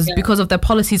 right? Because of their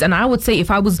policies. And I would say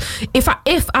if I was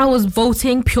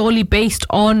voting purely based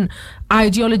on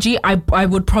ideology, I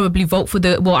would probably vote for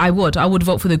I would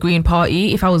vote for the Green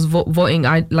Party if I was voting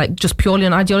just purely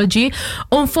on ideology.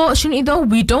 Unfortunately though,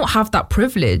 we don't have that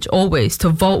privilege always to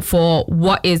vote for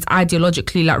what is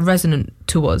ideologically like resonant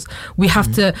to us. We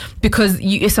have to, because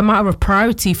it's a matter of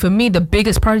priority. For me, the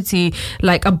biggest priority,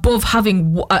 like above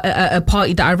having a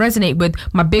party that I resonate with,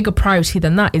 my bigger priority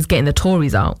than that is getting the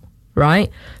Tories out. Right,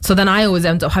 so then I always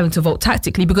end up having to vote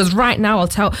tactically, because right now I'll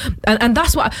tell, and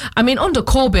that's what I mean. Under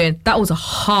Corbyn, that was a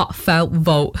heartfelt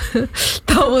vote.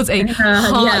 That was a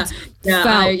heartfelt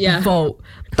vote.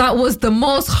 That was the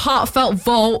most heartfelt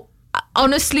vote.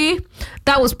 Honestly,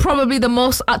 that was probably the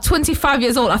most, at 25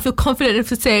 years old, I feel confident enough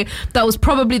to say that was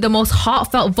probably the most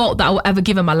heartfelt vote that I will ever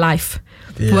give in my life.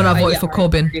 Yeah. When I voted for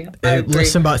Corbyn.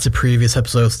 Listen back to previous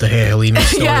episodes to hear Halima's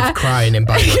story of crying in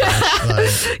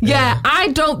Bangladesh. I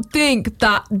don't think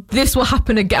that this will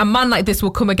happen again. A man like this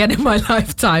will come again in my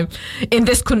lifetime in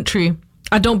this country.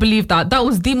 I don't believe that. That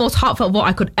was the most heartfelt vote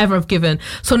I could ever have given.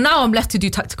 So now I'm left to do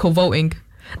tactical voting.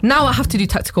 Now I have to do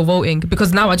tactical voting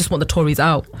because now I just want the Tories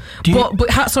out.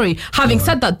 Having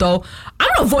said that though, I'm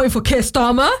not voting for Keir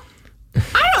Starmer.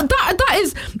 I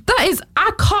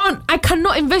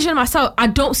cannot envision myself. I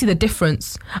don't see the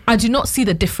difference. I do not see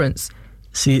the difference.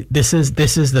 See, this is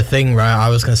the thing, right? I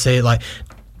was going to say, like,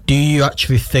 do you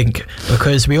actually think,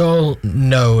 because we all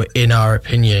know, in our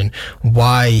opinion,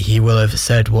 why he will have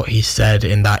said what he said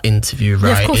in that interview,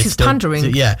 right? Yeah, of course, he's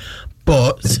pandering.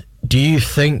 But do you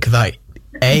think that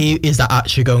is that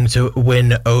actually going to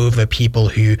win over people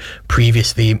who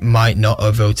previously might not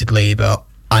have voted Labour?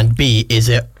 And B, is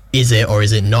it or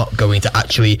is it not going to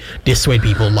actually dissuade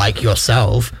people like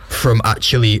yourself from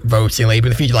actually voting Labour in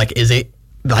the future? Like, is it,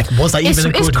 like, was that even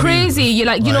a good It's crazy. move? You're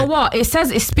like, you know what? It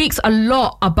speaks a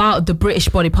lot about the British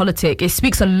body politic. It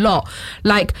speaks a lot.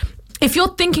 Like, if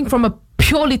you're thinking from a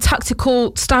purely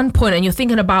tactical standpoint and you're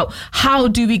thinking about how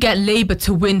do we get Labour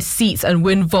to win seats and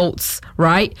win votes,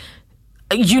 right?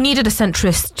 You needed a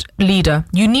centrist leader.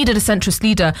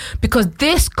 Because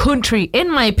this country, in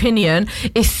my opinion,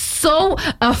 is so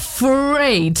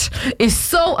afraid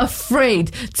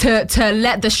to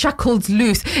let the shackles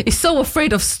loose. Is so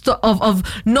afraid of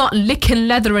not licking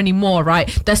leather anymore, right?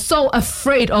 They're so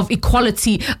afraid of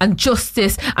equality and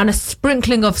justice and a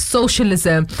sprinkling of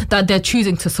socialism that they're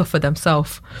choosing to suffer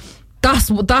themselves.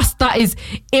 That is,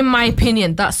 in my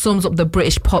opinion, that sums up the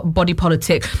British body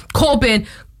politic. Corbyn,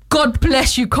 God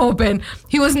bless you, Corbyn.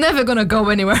 He was never going to go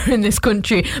anywhere in this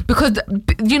country because,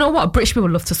 you know what? British people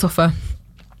love to suffer.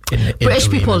 British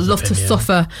people love to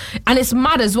suffer. And it's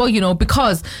mad as well, you know,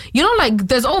 because, you know, like,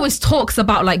 there's always talks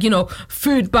about, like, you know,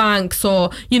 food banks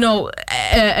or, you know,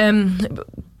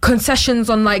 concessions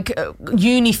on like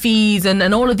uni fees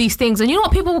and all of these things. And you know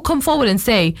what people will come forward and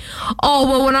say? Oh,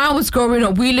 well, when I was growing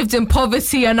up, we lived in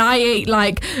poverty and I ate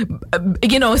like,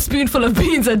 you know, a spoonful of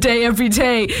beans a day every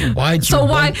day. And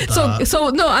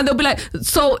they'll be like,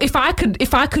 so if I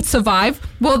could survive,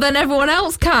 well, then everyone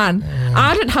else can.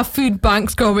 I didn't have food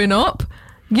banks growing up.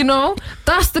 You know,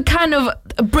 that's the kind of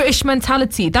British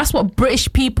mentality. That's what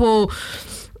British people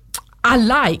are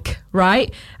like,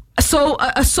 right? So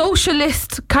a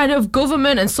socialist kind of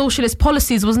government and socialist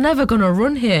policies was never going to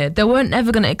run here. They weren't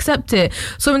ever going to accept it.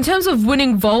 So in terms of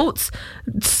winning votes,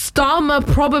 Starmer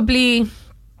probably,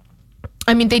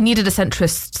 I mean, they needed a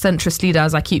centrist leader,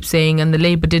 as I keep saying, and the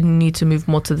Labour didn't need to move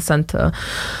more to the centre.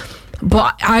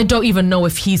 But I don't even know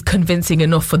if he's convincing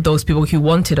enough for those people who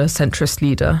wanted a centrist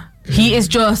leader. He is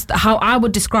just, how I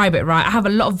would describe it, right? I have a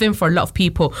lot of vim for a lot of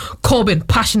people. Corbyn,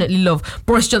 passionately love.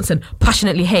 Boris Johnson,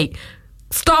 passionately hate.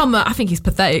 Starmer, I think he's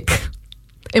pathetic,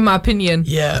 in my opinion.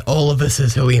 Yeah, all of this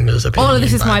is Halima's opinion. All of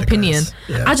this is my opinion.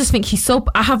 Yeah. I just think he's so,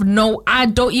 I can't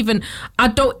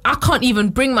even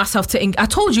bring myself to, I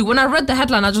told you, when I read the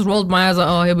headline, I just rolled my eyes like,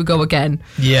 oh, here we go again.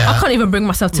 Yeah. I can't even bring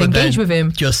myself to engage with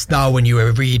him. Just now when you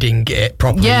were reading it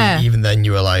properly, even then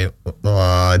you were like,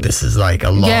 oh, this is like a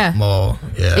lot more.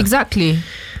 Yeah. Exactly.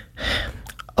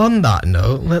 On that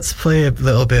note, let's play a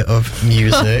little bit of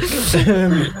music.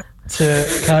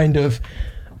 To kind of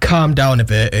calm down a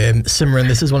bit. Simran,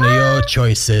 this is one of your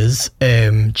choices.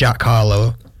 Jack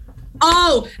Harlow.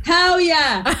 Oh, hell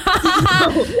yeah.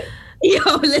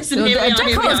 Yo, listen,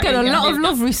 Jack Harlow's getting a lot of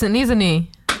love recently, isn't he?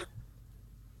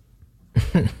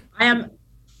 I am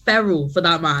feral for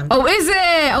that man. Oh, is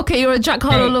it? Okay, you're a Jack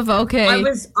Harlow lover. Okay. I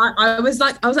was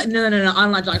like, no, I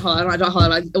don't like Jack Harlow. I don't like Jack Harlow.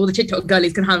 Like all the TikTok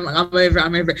girlies can have him. Like,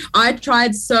 I'm over it. I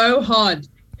tried so hard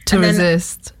to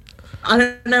resist. I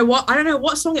don't know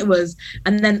what song it was.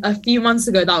 And then a few months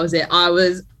ago, that was it. I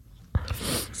was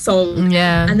sold.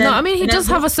 Yeah. And then, he does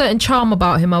have a certain charm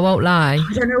about him, I won't lie.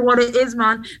 I don't know what it is,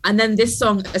 man. And then this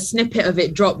song, a snippet of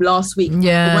it dropped last week.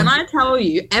 Yeah. But when I tell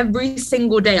you, every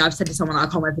single day I've said to someone, I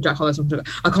can't wait for Jack Harlow.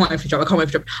 I can't wait for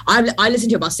drop. I listen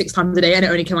to it about 6 times a day and it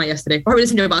only came out yesterday. I probably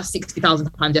listened to it about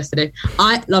 60,000 times yesterday.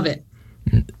 I love it.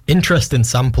 Interesting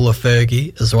sample of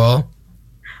Fergie as well.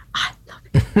 I love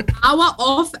it. Our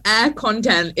off-air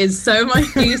content is so much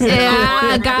juicy.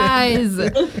 Yeah, guys.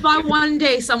 If by one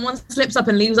day someone slips up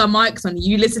and leaves our mics on,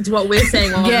 you listen to what we're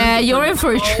saying. Yeah, you're in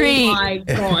for a treat. Oh my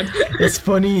God. It's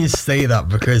funny you say that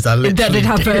because I literally that did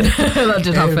happen. That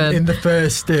did happen. In the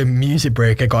first music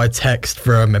break, I got a text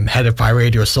from head of Pi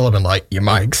Radio Solomon, like, your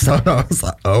mic's on. I was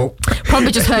like, oh.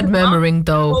 Probably just heard murmuring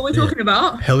though. What were we talking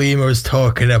about? Halima was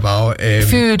talking about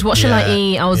food. What should I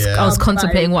eat? I was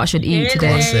contemplating what I should eat today.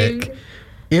 Classic.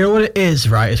 You know what it is,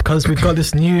 right? It's because we've got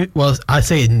this new, well, I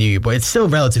say new, but it's still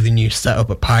relatively new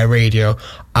setup at Pi Radio.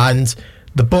 And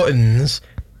the buttons,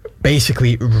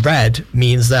 basically red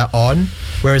means they're on,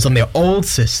 whereas on the old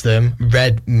system,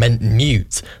 red meant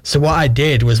mute. So what I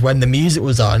did was when the music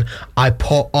was on, I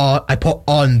put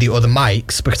on the other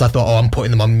mics because I thought, I'm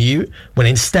putting them on mute, when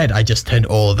instead I just turned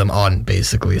all of them on,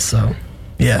 basically. So,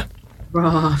 yeah.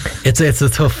 Rough. It's a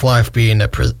tough life being a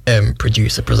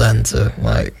producer, presenter,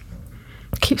 like...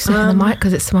 Keep smelling the mic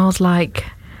because it smells like...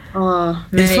 Oh,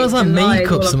 it smells like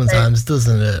makeup sometimes,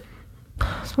 doesn't it?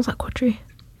 It smells like Quadri.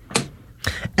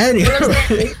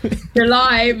 Anyway.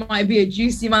 July might be a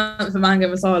juicy month for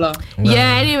mango masala. No.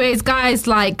 Yeah, anyways, guys,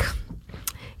 like...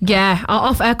 Yeah, our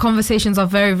off-air conversations are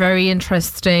very, very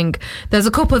interesting. There's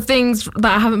a couple of things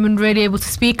that I haven't been really able to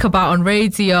speak about on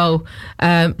radio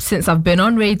since I've been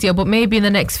on radio, but maybe in the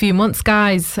next few months,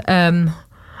 guys.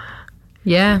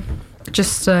 Yeah.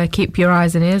 Just keep your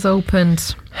eyes and ears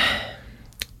opened.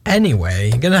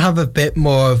 Anyway, going to have a bit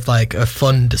more of like a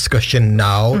fun discussion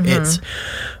now. Mm-hmm. It's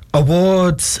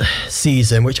awards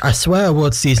season, which I swear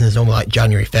awards season is normally like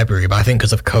January, February, but I think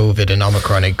because of COVID and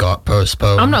Omicron it got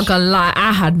postponed. I'm not going to lie,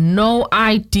 I had no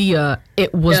idea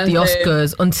it was the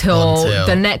Oscars until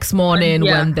the next morning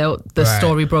when the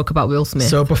story broke about Will Smith.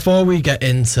 So before we get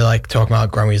into like talking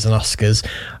about Grammys and Oscars,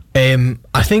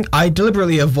 I think I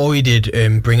deliberately avoided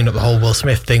bringing up the whole Will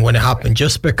Smith thing when it happened,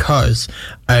 just because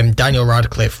Daniel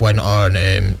Radcliffe went on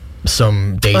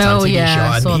some daytime TV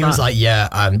show and he was like,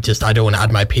 I don't want to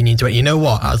add my opinion to it. You know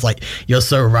what? I was like, you're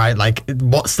so right. Like,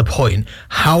 what's the point?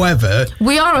 However,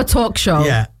 we are a talk show.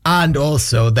 Yeah, and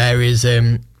also there is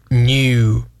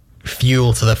new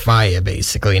fuel to the fire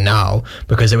basically now,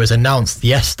 because it was announced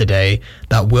yesterday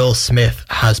that Will Smith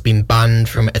has been banned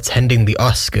from attending the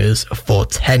Oscars for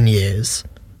 10 years.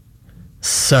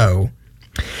 So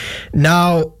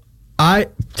now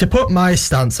to put my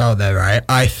stance out there, right,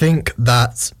 I think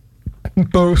that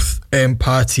both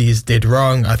parties did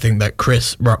wrong. I think that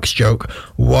Chris Rock's joke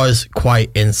was quite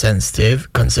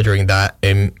insensitive, considering that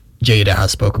Jada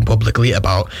has spoken publicly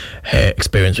about her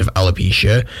experience with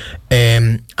alopecia.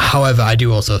 However, I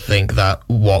do also think that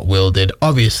what Will did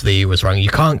obviously was wrong. You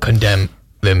can't condemn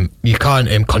them. You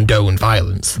can't condone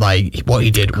violence. Like, what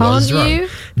he did was wrong.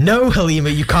 No, Halima,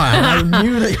 you can't. I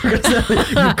knew that you were going to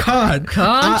say you can't.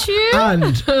 Can't you?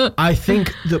 And I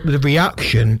think that the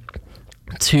reaction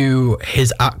to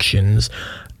his actions,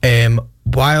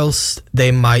 whilst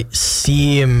they might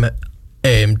seem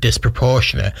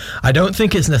disproportionate, I don't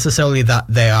think it's necessarily that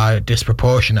they are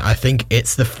disproportionate. I think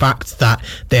it's the fact that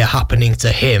they're happening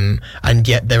to him, and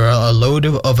yet there are a load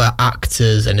of other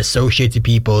actors and associated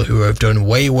people who have done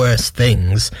way worse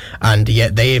things, and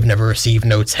yet they have never received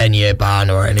no 10-year ban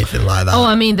or anything like that. Oh,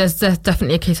 I mean, there's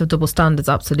definitely a case of double standards,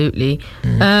 absolutely.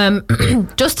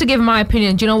 Just to give my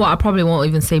opinion, do you know what? I probably won't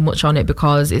even say much on it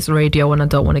because it's radio and I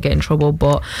don't want to get in trouble,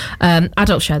 but I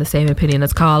don't share the same opinion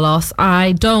as Carlos.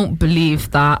 I don't believe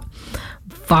that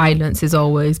violence is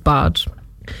always bad.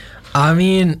 I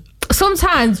mean,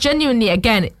 sometimes, genuinely,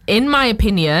 again, in my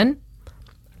opinion,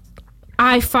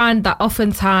 I find that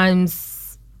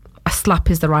oftentimes a slap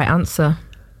is the right answer.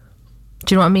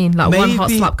 Do you know what I mean? Like, one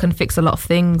hot slap can fix a lot of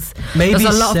things. Maybe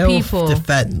there's a lot of people.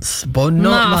 Self-defense, but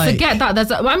not like... forget that.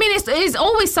 It's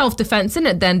always self-defense, isn't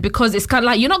it, then? Because it's kind of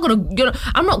like,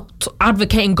 I'm not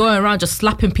advocating going around just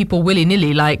slapping people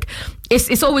willy-nilly. Like,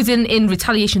 it's always in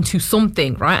retaliation to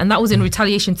something, right? And that was in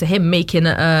retaliation to him making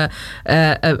a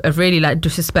really like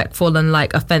disrespectful and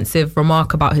like offensive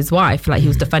remark about his wife. Like he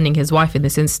was defending his wife in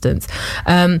this instance.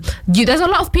 There's a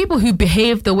lot of people who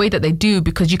behave the way that they do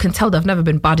because you can tell they've never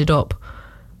been badded up,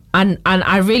 and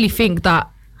I really think that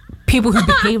people who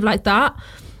behave like that,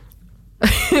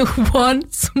 one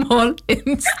small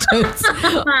instance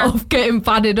of getting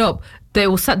badded up, they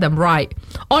will set them right.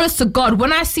 Honest to God,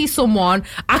 when I see someone,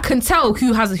 I can tell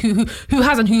who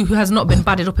has not been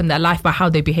badded up in their life by how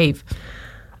they behave.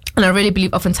 And I really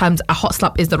believe oftentimes a hot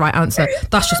slap is the right answer.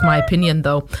 That's just my opinion,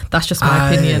 though. That's just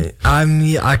my opinion.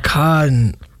 I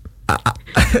can't.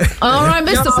 All right,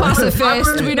 Mr.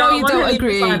 Pacifist, we know you don't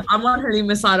agree. I'm on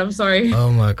Halima's side. I'm sorry.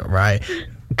 Oh my God! Right,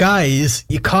 guys,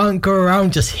 you can't go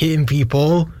around just hitting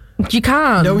people. You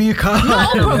can. No, you can't.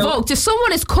 Not unprovoked. If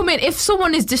someone is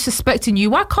disrespecting you,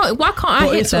 why can't I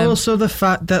hit them? It's also the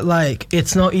fact that like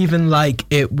it's not even like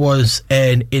it was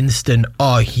an instant,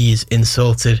 oh, he's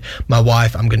insulted my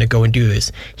wife, I'm gonna go and do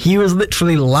this. He was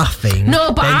literally laughing.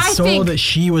 No, but I saw think that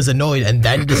she was annoyed and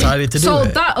then decided to do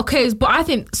it. But I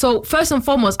think so. First and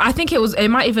foremost, I think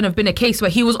it might even have been a case where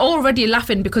he was already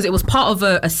laughing because it was part of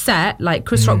a set. Like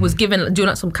Chris Rock was doing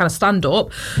like some kind of stand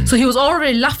up, so he was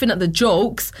already laughing at the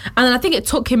jokes. And then I think it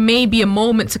took him maybe a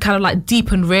moment to kind of like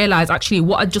deep and realise actually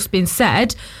what had just been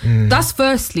said. That's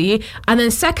firstly. And then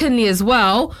secondly as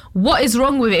well, what is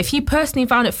wrong with it? If he personally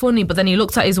found it funny, but then he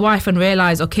looked at his wife and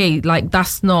realised, okay, like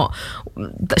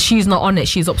she's not on it.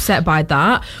 She's upset by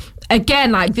that.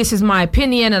 Again, like this is my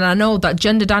opinion, and I know that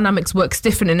gender dynamics works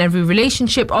different in every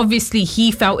relationship. Obviously,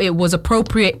 he felt it was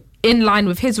appropriate in line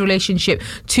with his relationship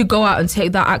to go out and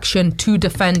take that action to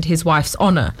defend his wife's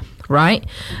honour, right?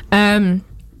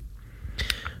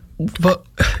 But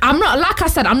I'm not, like I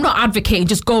said, I'm not advocating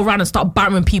just go around and start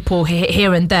battering people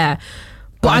here and there.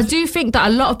 But I do think that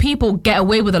a lot of people get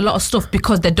away with a lot of stuff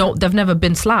because they've never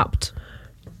been slapped.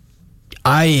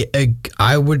 I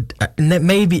would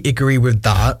maybe agree with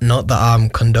that. Not that I'm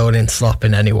condoning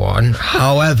slapping anyone.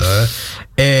 However,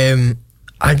 if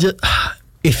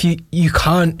you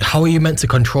can't, how are you meant to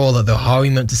control it though? How are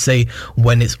you meant to say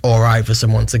when it's all right for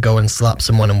someone to go and slap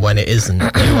someone and when it isn't? You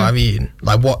know what I mean?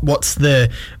 Like what's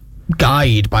the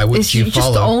guide by which you follow? It's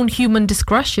just the own human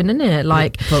discretion, isn't it?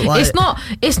 Like, it's not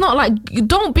like,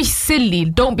 don't be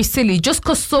silly just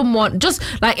because someone, just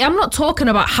like, I'm not talking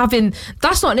about having,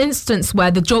 that's not an instance where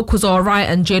the joke was all right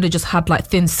and Jada just had like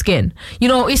thin skin. You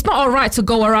know, it's not all right to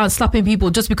go around slapping people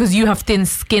just because you have thin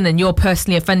skin and you're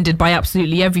personally offended by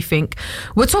absolutely everything.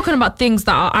 We're talking about things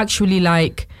that are actually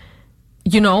like,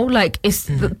 you know, like it's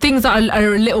things that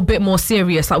are a little bit more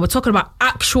serious. Like we're talking about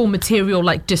actual material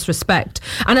like disrespect.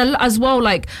 And as well,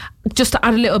 like just to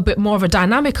add a little bit more of a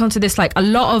dynamic onto this, like a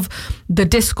lot of the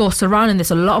discourse surrounding this,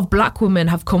 a lot of black women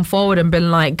have come forward and been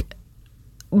like,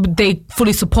 they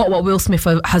fully support what Will Smith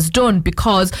has done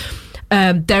because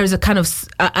there is a kind of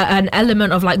an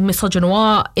element of like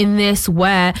misogynoir in this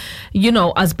where, you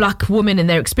know, as black women in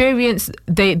their experience,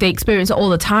 they experience it all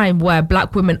the time where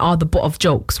black women are the butt of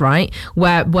jokes, right?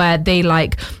 Where they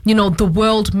like, you know, the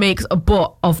world makes a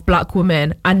butt of black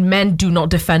women and men do not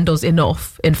defend us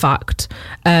enough, in fact.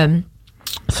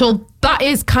 So that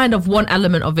is kind of one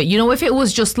element of it. You know, if it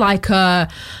was just like a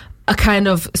kind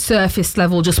of surface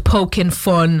level, just poking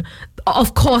fun,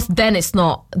 of course, then it's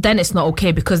not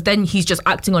okay because then he's just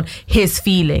acting on his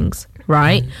feelings,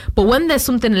 right? But when there's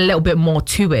something a little bit more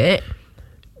to it,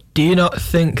 do you not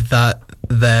think that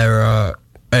there are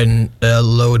a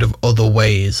load of other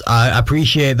ways? I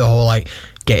appreciate the whole like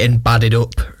getting badded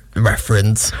up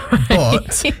reference,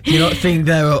 but do you not think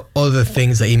there are other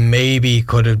things that he maybe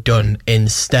could have done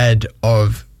instead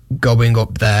of going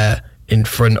up there in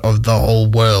front of the whole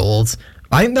world?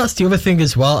 I think that's the other thing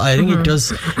as well. I think it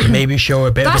does maybe show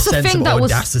a bit of a sense of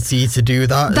audacity to do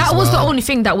that. That was the only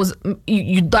thing that was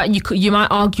you might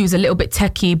argue is a little bit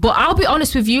techie. But I'll be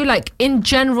honest with you, like in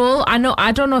general,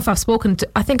 I don't know if I've spoken to.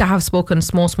 I think I have spoken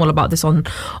small about this on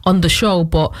the show,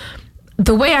 but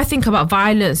the way I think about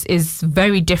violence is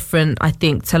very different, I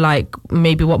think, to like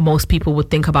maybe what most people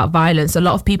would think about violence. A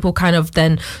lot of people kind of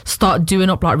then start doing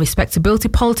up like respectability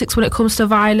politics when it comes to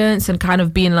violence and kind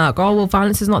of being like, oh, well,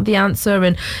 violence is not the answer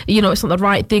and, you know, it's not the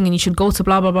right thing and you should go to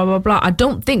blah, blah, blah, blah, blah. I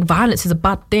don't think violence is a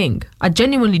bad thing. I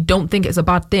genuinely don't think it's a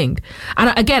bad thing.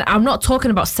 And again, I'm not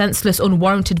talking about senseless,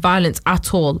 unwarranted violence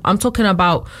at all. I'm talking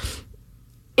about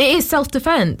it is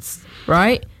self-defense,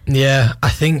 right? Yeah, I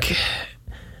think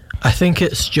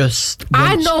it's just...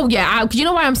 I know, yeah. You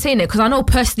know why I'm saying it? Because I know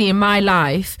personally in my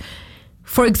life,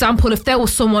 for example, if there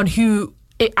was someone who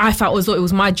I felt as though it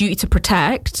was my duty to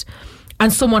protect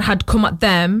and someone had come at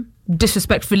them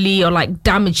disrespectfully or like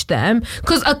damage them,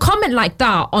 because a comment like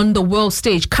that on the world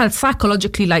stage can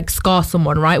psychologically like scar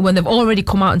someone, right, when they've already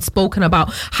come out and spoken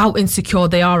about how insecure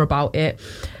they are about it.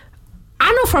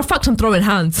 I know for a fact I'm throwing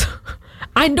hands.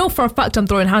 I know for a fact I'm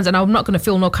throwing hands, and I'm not going to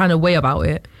feel no kind of way about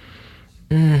it.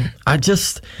 I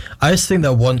just think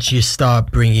that once you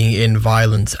start bringing in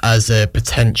violence as a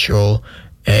potential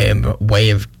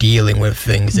way of dealing with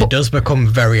things, it does become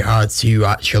very hard to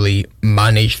actually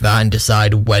manage that and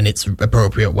decide when it's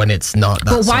appropriate, when it's not.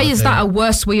 But why is that a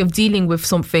worse way of dealing with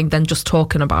something than just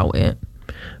talking about it?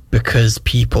 Because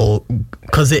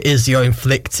it is, you're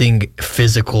inflicting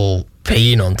physical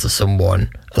pain onto someone.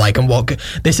 Like, and what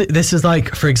this is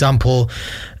like, for example,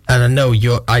 and I know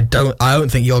I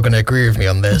don't think you're going to agree with me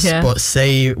on this, but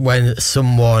say if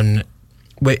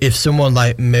someone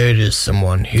like murders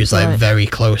someone who's like very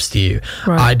close to you,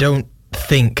 I don't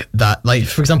think that, like,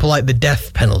 for example, like the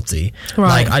death penalty,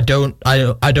 like I don't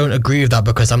agree with that,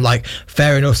 because I'm like,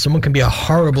 fair enough, someone can be a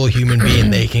horrible human being,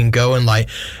 they can go and like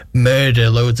murder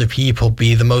loads of people,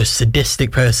 be the most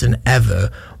sadistic person ever,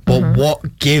 but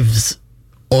what gives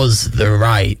us the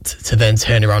right to then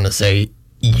turn around and say,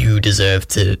 you deserve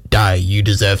to die, you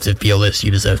deserve to feel this, you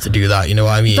deserve to do that, you know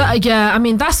what I mean? I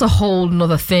mean, that's a whole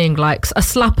nother thing, like a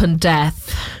slap and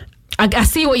death. I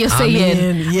see what you're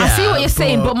saying. I see what you're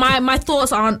saying, but my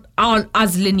thoughts aren't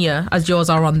as linear as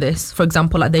yours are on this. For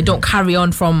example, like they don't carry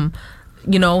on from,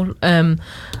 the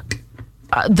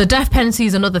death penalty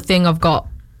is another thing I've got.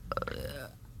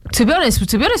 To be honest with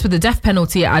the death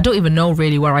penalty, I don't even know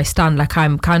really where I stand. Like,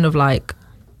 I'm kind of like,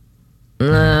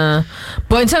 but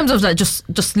in terms of like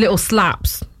just little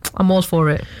slaps, I'm all for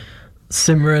it.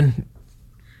 Simran,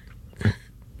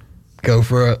 go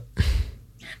for it.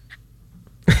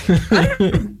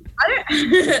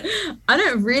 I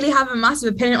don't really have a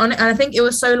massive opinion on it, and I think it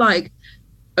was so like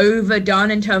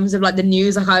overdone in terms of like the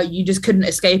news, like how you just couldn't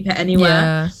escape it anywhere.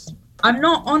 Yeah. I'm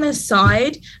not on a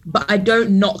side, but I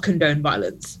don't not condone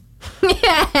violence.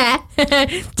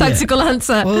 Tactical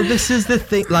answer. Well, this is the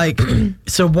thing, like,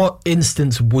 so what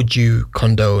instance would you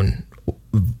condone?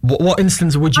 What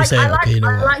instance would you say? I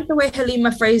like the way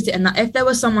Halima phrased it, and that if there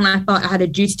was someone I thought I had a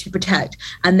duty to protect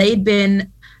and they'd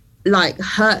been like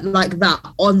hurt like that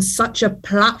on such a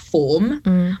platform,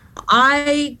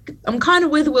 I'm kind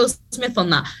of with Will Smith on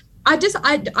that. I just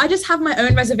have my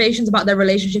own reservations about their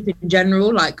relationship in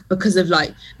general, like because of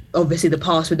like obviously the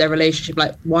past with their relationship,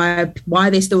 like why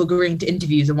are they still agreeing to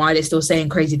interviews and why are they still saying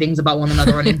crazy things about one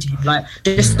another on interviews? Like,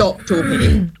 just stop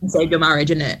talking and save your marriage,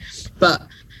 innit? But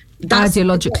that's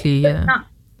ideologically,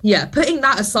 putting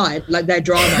that aside, like their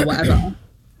drama or whatever,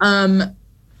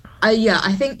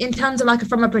 I think in terms of like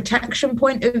from a protection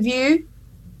point of view,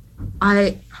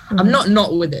 I'm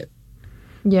not with it.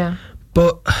 Yeah.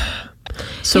 But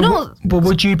so but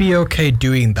would you be okay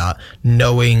doing that,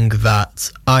 knowing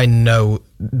that I know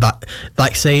that,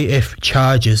 like, say if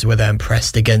charges were then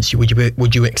pressed against you,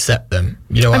 would you accept them?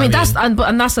 You know what I mean?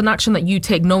 That's an action that you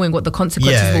take knowing what the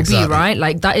consequences will be, right?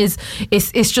 Like, that is,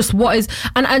 it's just what is,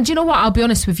 and you know what, I'll be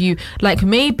honest with you, like,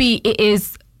 maybe it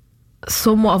is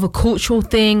somewhat of a cultural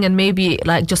thing, and maybe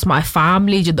like just my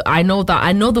family. I know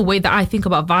the way that I think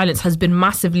about violence has been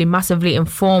massively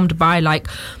informed by, like,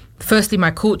 firstly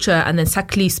my culture, and then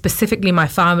secondly specifically my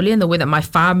family and the way that my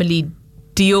family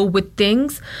deal with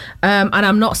things, and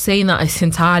I'm not saying that it's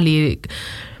entirely,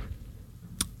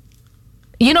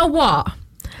 you know what,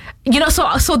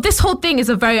 so this whole thing is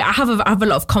I have a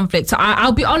lot of conflict. So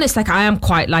I'll be honest, like, I am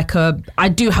quite like I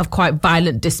do have quite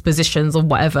violent dispositions or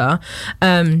whatever.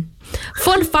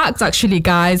 Fun fact, actually,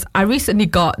 guys, I recently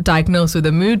got diagnosed with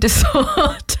a mood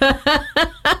disorder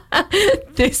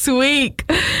this week.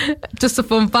 Just a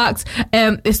fun fact.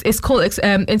 It's called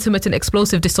intermittent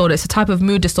explosive disorder. It's a type of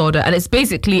mood disorder, and it's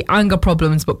basically anger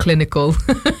problems but clinical.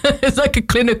 It's like a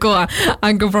clinical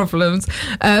anger problems,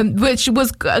 which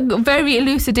was very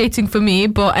elucidating for me.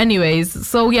 But anyways,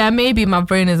 so yeah, maybe my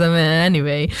brain is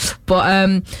anyway.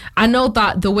 But I know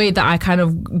that the way that I kind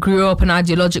of grew up and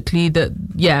ideologically, that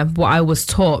what I was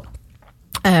taught,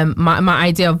 my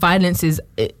idea of violence is,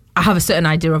 I have a certain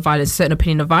idea of violence, a certain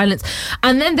opinion of violence,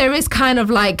 and then there is kind of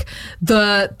like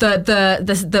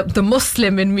the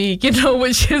Muslim in me,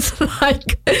 which is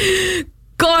like,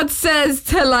 God says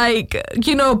to, like,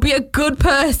 be a good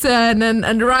person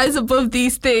and rise above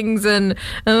these things, and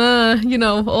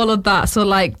all of that. So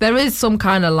like there is some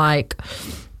kind of like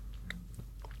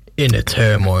inner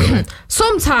turmoil.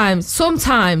 Sometimes,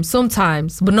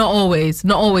 but not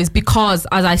always, because,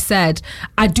 as I said,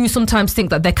 I do sometimes think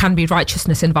that there can be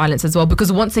righteousness in violence as well,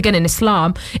 because once again in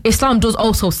Islam does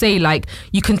also say, like,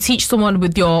 you can teach someone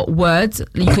with your words,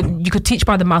 you could teach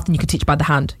by the mouth and you could teach by the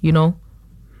hand,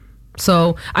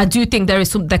 So I do think there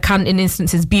can in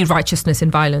instances be righteousness in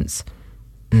violence.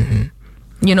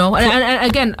 You know, and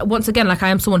again, once again, like I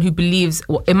am someone who believes,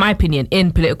 in my opinion,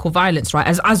 in political violence, right,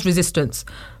 as resistance.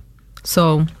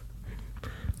 So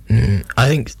I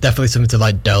think it's definitely something to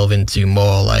like delve into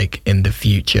more like in the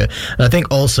future. And I think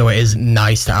also it is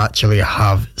nice to actually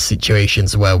have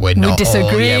situations where we're not actually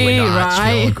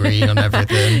all agreeing on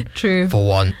everything. True. For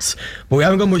once. But we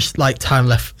haven't got much like time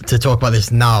left to talk about this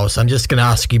now, so I'm just gonna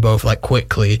ask you both like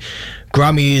quickly.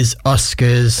 Grammys,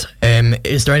 Oscars,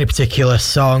 is there any particular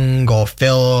song or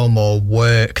film or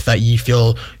work that you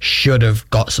feel should have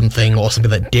got something or something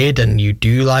that did and you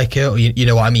do like it? Or you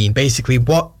know what I mean? Basically,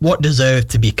 what deserved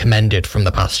to be commended from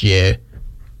the past year,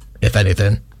 if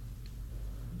anything?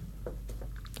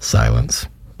 Silence.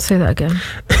 Say that again.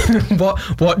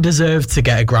 What deserved to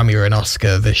get a Grammy or an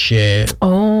Oscar this year?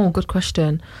 Oh, good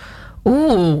question.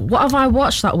 Oh, what have I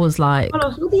watched that was like?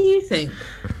 Carlos, what do you think?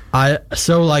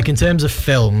 So like in terms of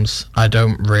films, I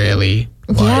don't really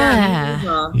like,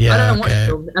 Yeah. Yeah, I don't watch okay.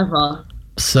 films ever.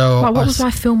 So What was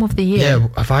my film of the year? Yeah,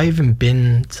 have I even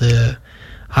been to?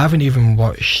 I haven't even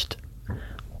watched.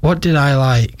 What did I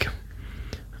like?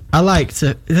 I liked.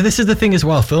 This is the thing as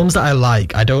well. Films that I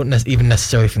like, I don't even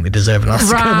necessarily think they deserve an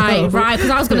Oscar. Right.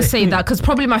 Because I was going to say that because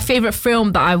probably my favorite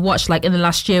film that I watched like in the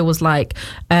last year was like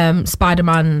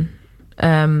Spider-Man.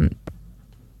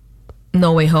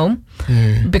 No Way Home,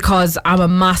 because I'm a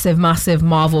massive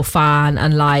Marvel fan,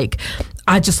 and like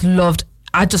I just loved.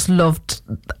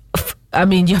 I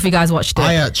mean, have you guys watched it?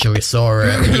 I actually saw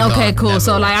it. Okay, cool.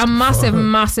 So like I'm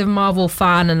massive Marvel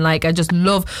fan, and like I just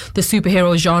love the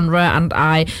superhero genre, and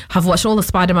I have watched all the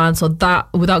Spider-Man, so that,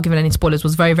 without giving any spoilers,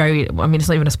 was very, very, I mean, it's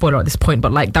not even a spoiler at this point,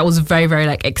 but like that was very, very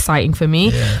like exciting for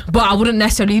me. Yeah. But I wouldn't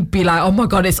necessarily be like, oh my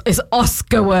god, it's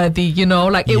Oscar worthy, you know?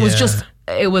 Like it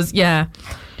was yeah.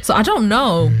 So I don't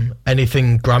know.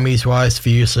 Anything Grammys wise for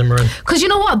you, Simran? Because you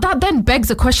know what, that then begs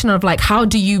the question of like,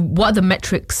 what are the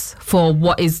metrics for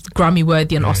what is Grammy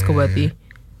worthy and Oscar worthy?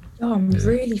 Oh, I'm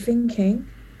really thinking.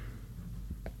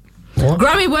 What?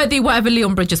 Grammy worthy, whatever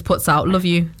Leon Bridges puts out. Love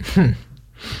you.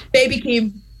 Baby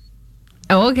Keem.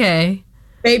 Oh, okay.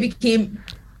 Baby Keem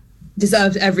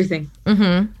deserves everything.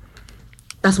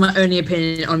 That's my only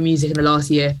opinion on music in the last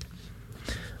year.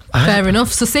 Fair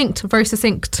enough. Succinct. Very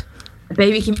succinct.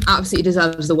 Baby Keem absolutely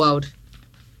deserves the world.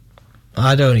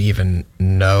 I don't even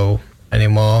know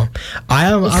anymore.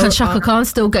 Can Shaka Khan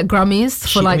still get Grammys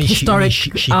for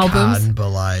historic albums? Can, but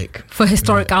like for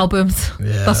historic albums.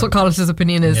 Yeah. That's what Carlos's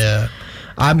opinion is. Yeah,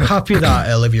 I'm happy that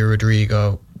Olivia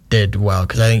Rodrigo did well,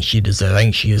 because I think she deserves. I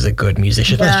think she is a good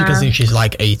musician, especially because she's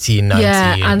like 18, 19.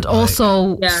 Yeah, and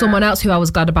also someone else who I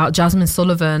was glad about, Jasmine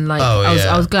Sullivan. Like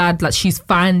I was glad that she's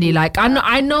finally like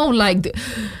I know like.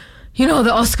 You know, the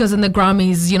Oscars and the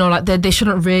Grammys, you know, like they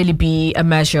shouldn't really be a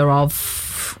measure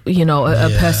of, you know, a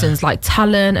person's like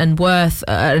talent and worth,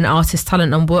 an artist's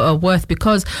talent and worth,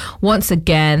 because once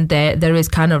again, there is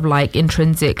kind of like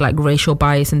intrinsic like racial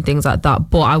bias and things like that.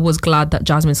 But I was glad that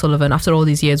Jasmine Sullivan, after all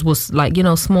these years, was like, you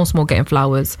know, small getting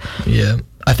flowers. Yeah.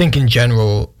 I think in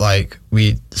general, like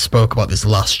we spoke about this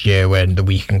last year when The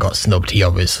Weeknd got snubbed, he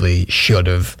obviously should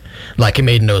have. Like it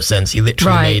made no sense. He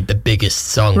literally made the biggest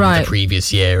song the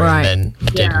previous year and then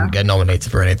didn't get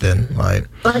nominated for anything. Like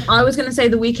I was going to say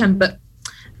The Weeknd, but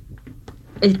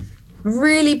it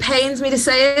really pains me to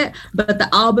say it, but the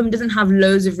album doesn't have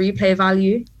loads of replay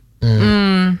value.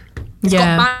 It's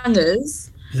got bangers.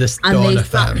 And they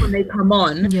slap when they come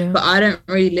on, but I don't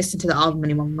really listen to the album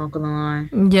anymore, I'm not gonna lie.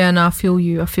 Yeah, no, I feel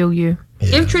you. Yeah.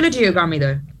 Give Trilogy a Grammy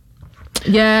though.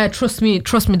 Yeah, trust me,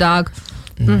 dog.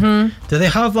 Do they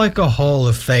have like a Hall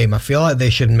of Fame? I feel like they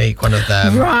should make one of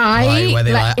them. Right. Where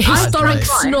they like historic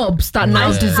snubs that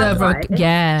now deserve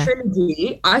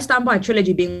Trilogy. I stand by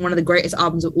Trilogy being one of the greatest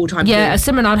albums of all time. Yeah,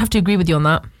 Simon, I'd have to agree with you on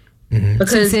that.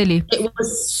 Because it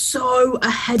was so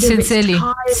ahead of its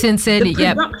time. Sincerely,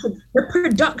 the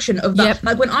production of that.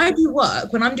 Like when I do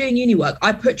work, when I'm doing uni work,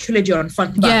 I put Trilogy on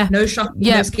front to back. No shuffle,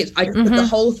 no skips. I just put the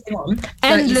whole thing on.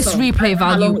 Endless replay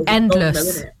value.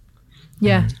 Endless.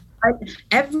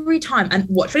 Every time, and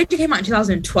what Trilogy came out in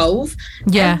 2012.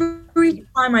 Every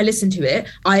time I listen to it,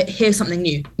 I hear something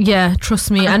new. Yeah, trust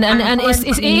me. And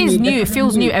it is new. It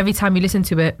feels new every time you listen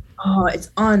to it. Oh, it's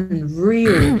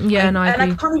unreal. And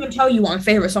I can't even tell you what my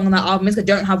favourite song on that album is, because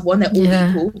I don't have one. They're all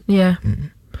equal. Yeah.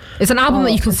 It's an album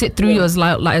that you can sit through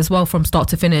as well from start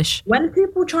to finish. When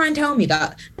people try and tell me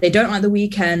that they don't like The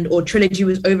Weeknd or Trilogy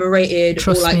was overrated,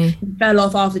 trust or me. fell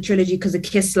off after Trilogy because of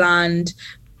Kissland,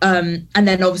 and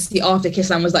then obviously after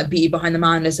Kissland was like Beat You Behind the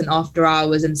Madness and After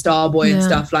Hours and Starboy and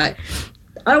stuff, like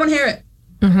I don't want to hear it.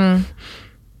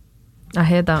 I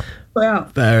hear that.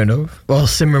 Fair enough. Well,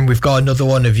 Simran, we've got another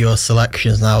one of your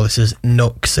selections now. This is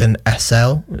Nux and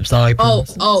SL. Is that how you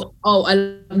pronounce it? I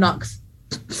love Nux.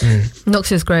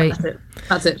 Nux is great.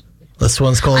 That's it. This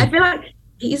one's called... I feel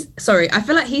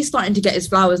like he's starting to get his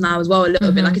flowers now as well a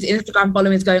little bit. Like his Instagram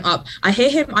following is going up. I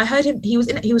heard him. He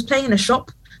was playing in a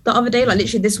shop the other day, like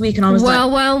literally this week, and I was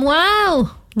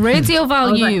well. Radio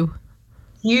value. Like,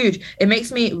 huge. It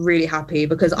makes me really happy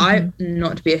because I'm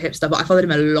not to be a hipster, but I followed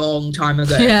him a long time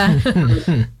ago. Yeah.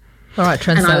 All right,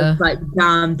 trendsetter. And I was like,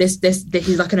 damn, this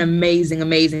he's like an amazing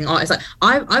artist. Like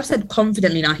I've said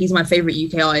confidently now, he's my favorite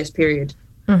UK artist. Period.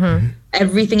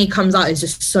 Everything he comes out is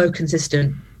just so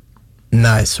consistent.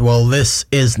 Nice. Well, this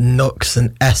is Nux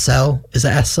and SL. Is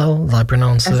it SL? Did I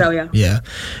pronounce it? SL, yeah.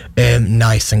 Yeah.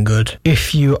 Nice and good.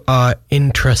 If you are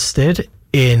interested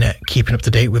in keeping up to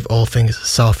date with all things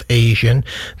South Asian,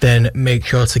 then make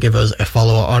sure to give us a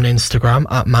follow on Instagram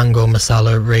at Mango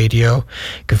Masala Radio.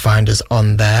 You can find us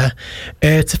on there.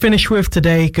 To finish with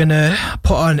today, gonna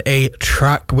put on a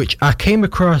track which I came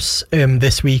across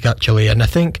this week actually, and I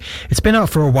think it's been out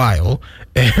for a while,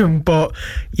 but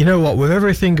you know what, with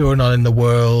everything going on in the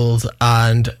world,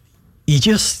 and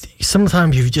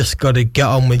sometimes you've just got to get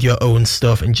on with your own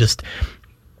stuff and just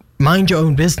mind your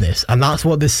own business, and that's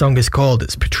what this song is called.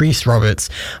 It's Patrice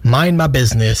Roberts, Mind My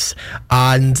Business.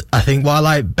 And I think what I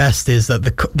like best is that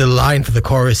the line for the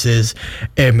chorus is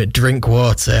drink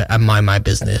water and mind my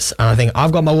business. And I think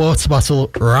I've got my water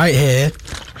bottle right here,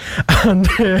 and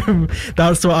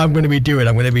that's what I'm going to be doing.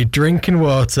 I'm going to be drinking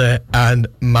water and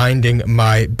minding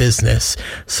my business.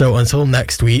 So until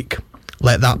next week,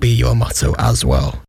 let that be your motto as well.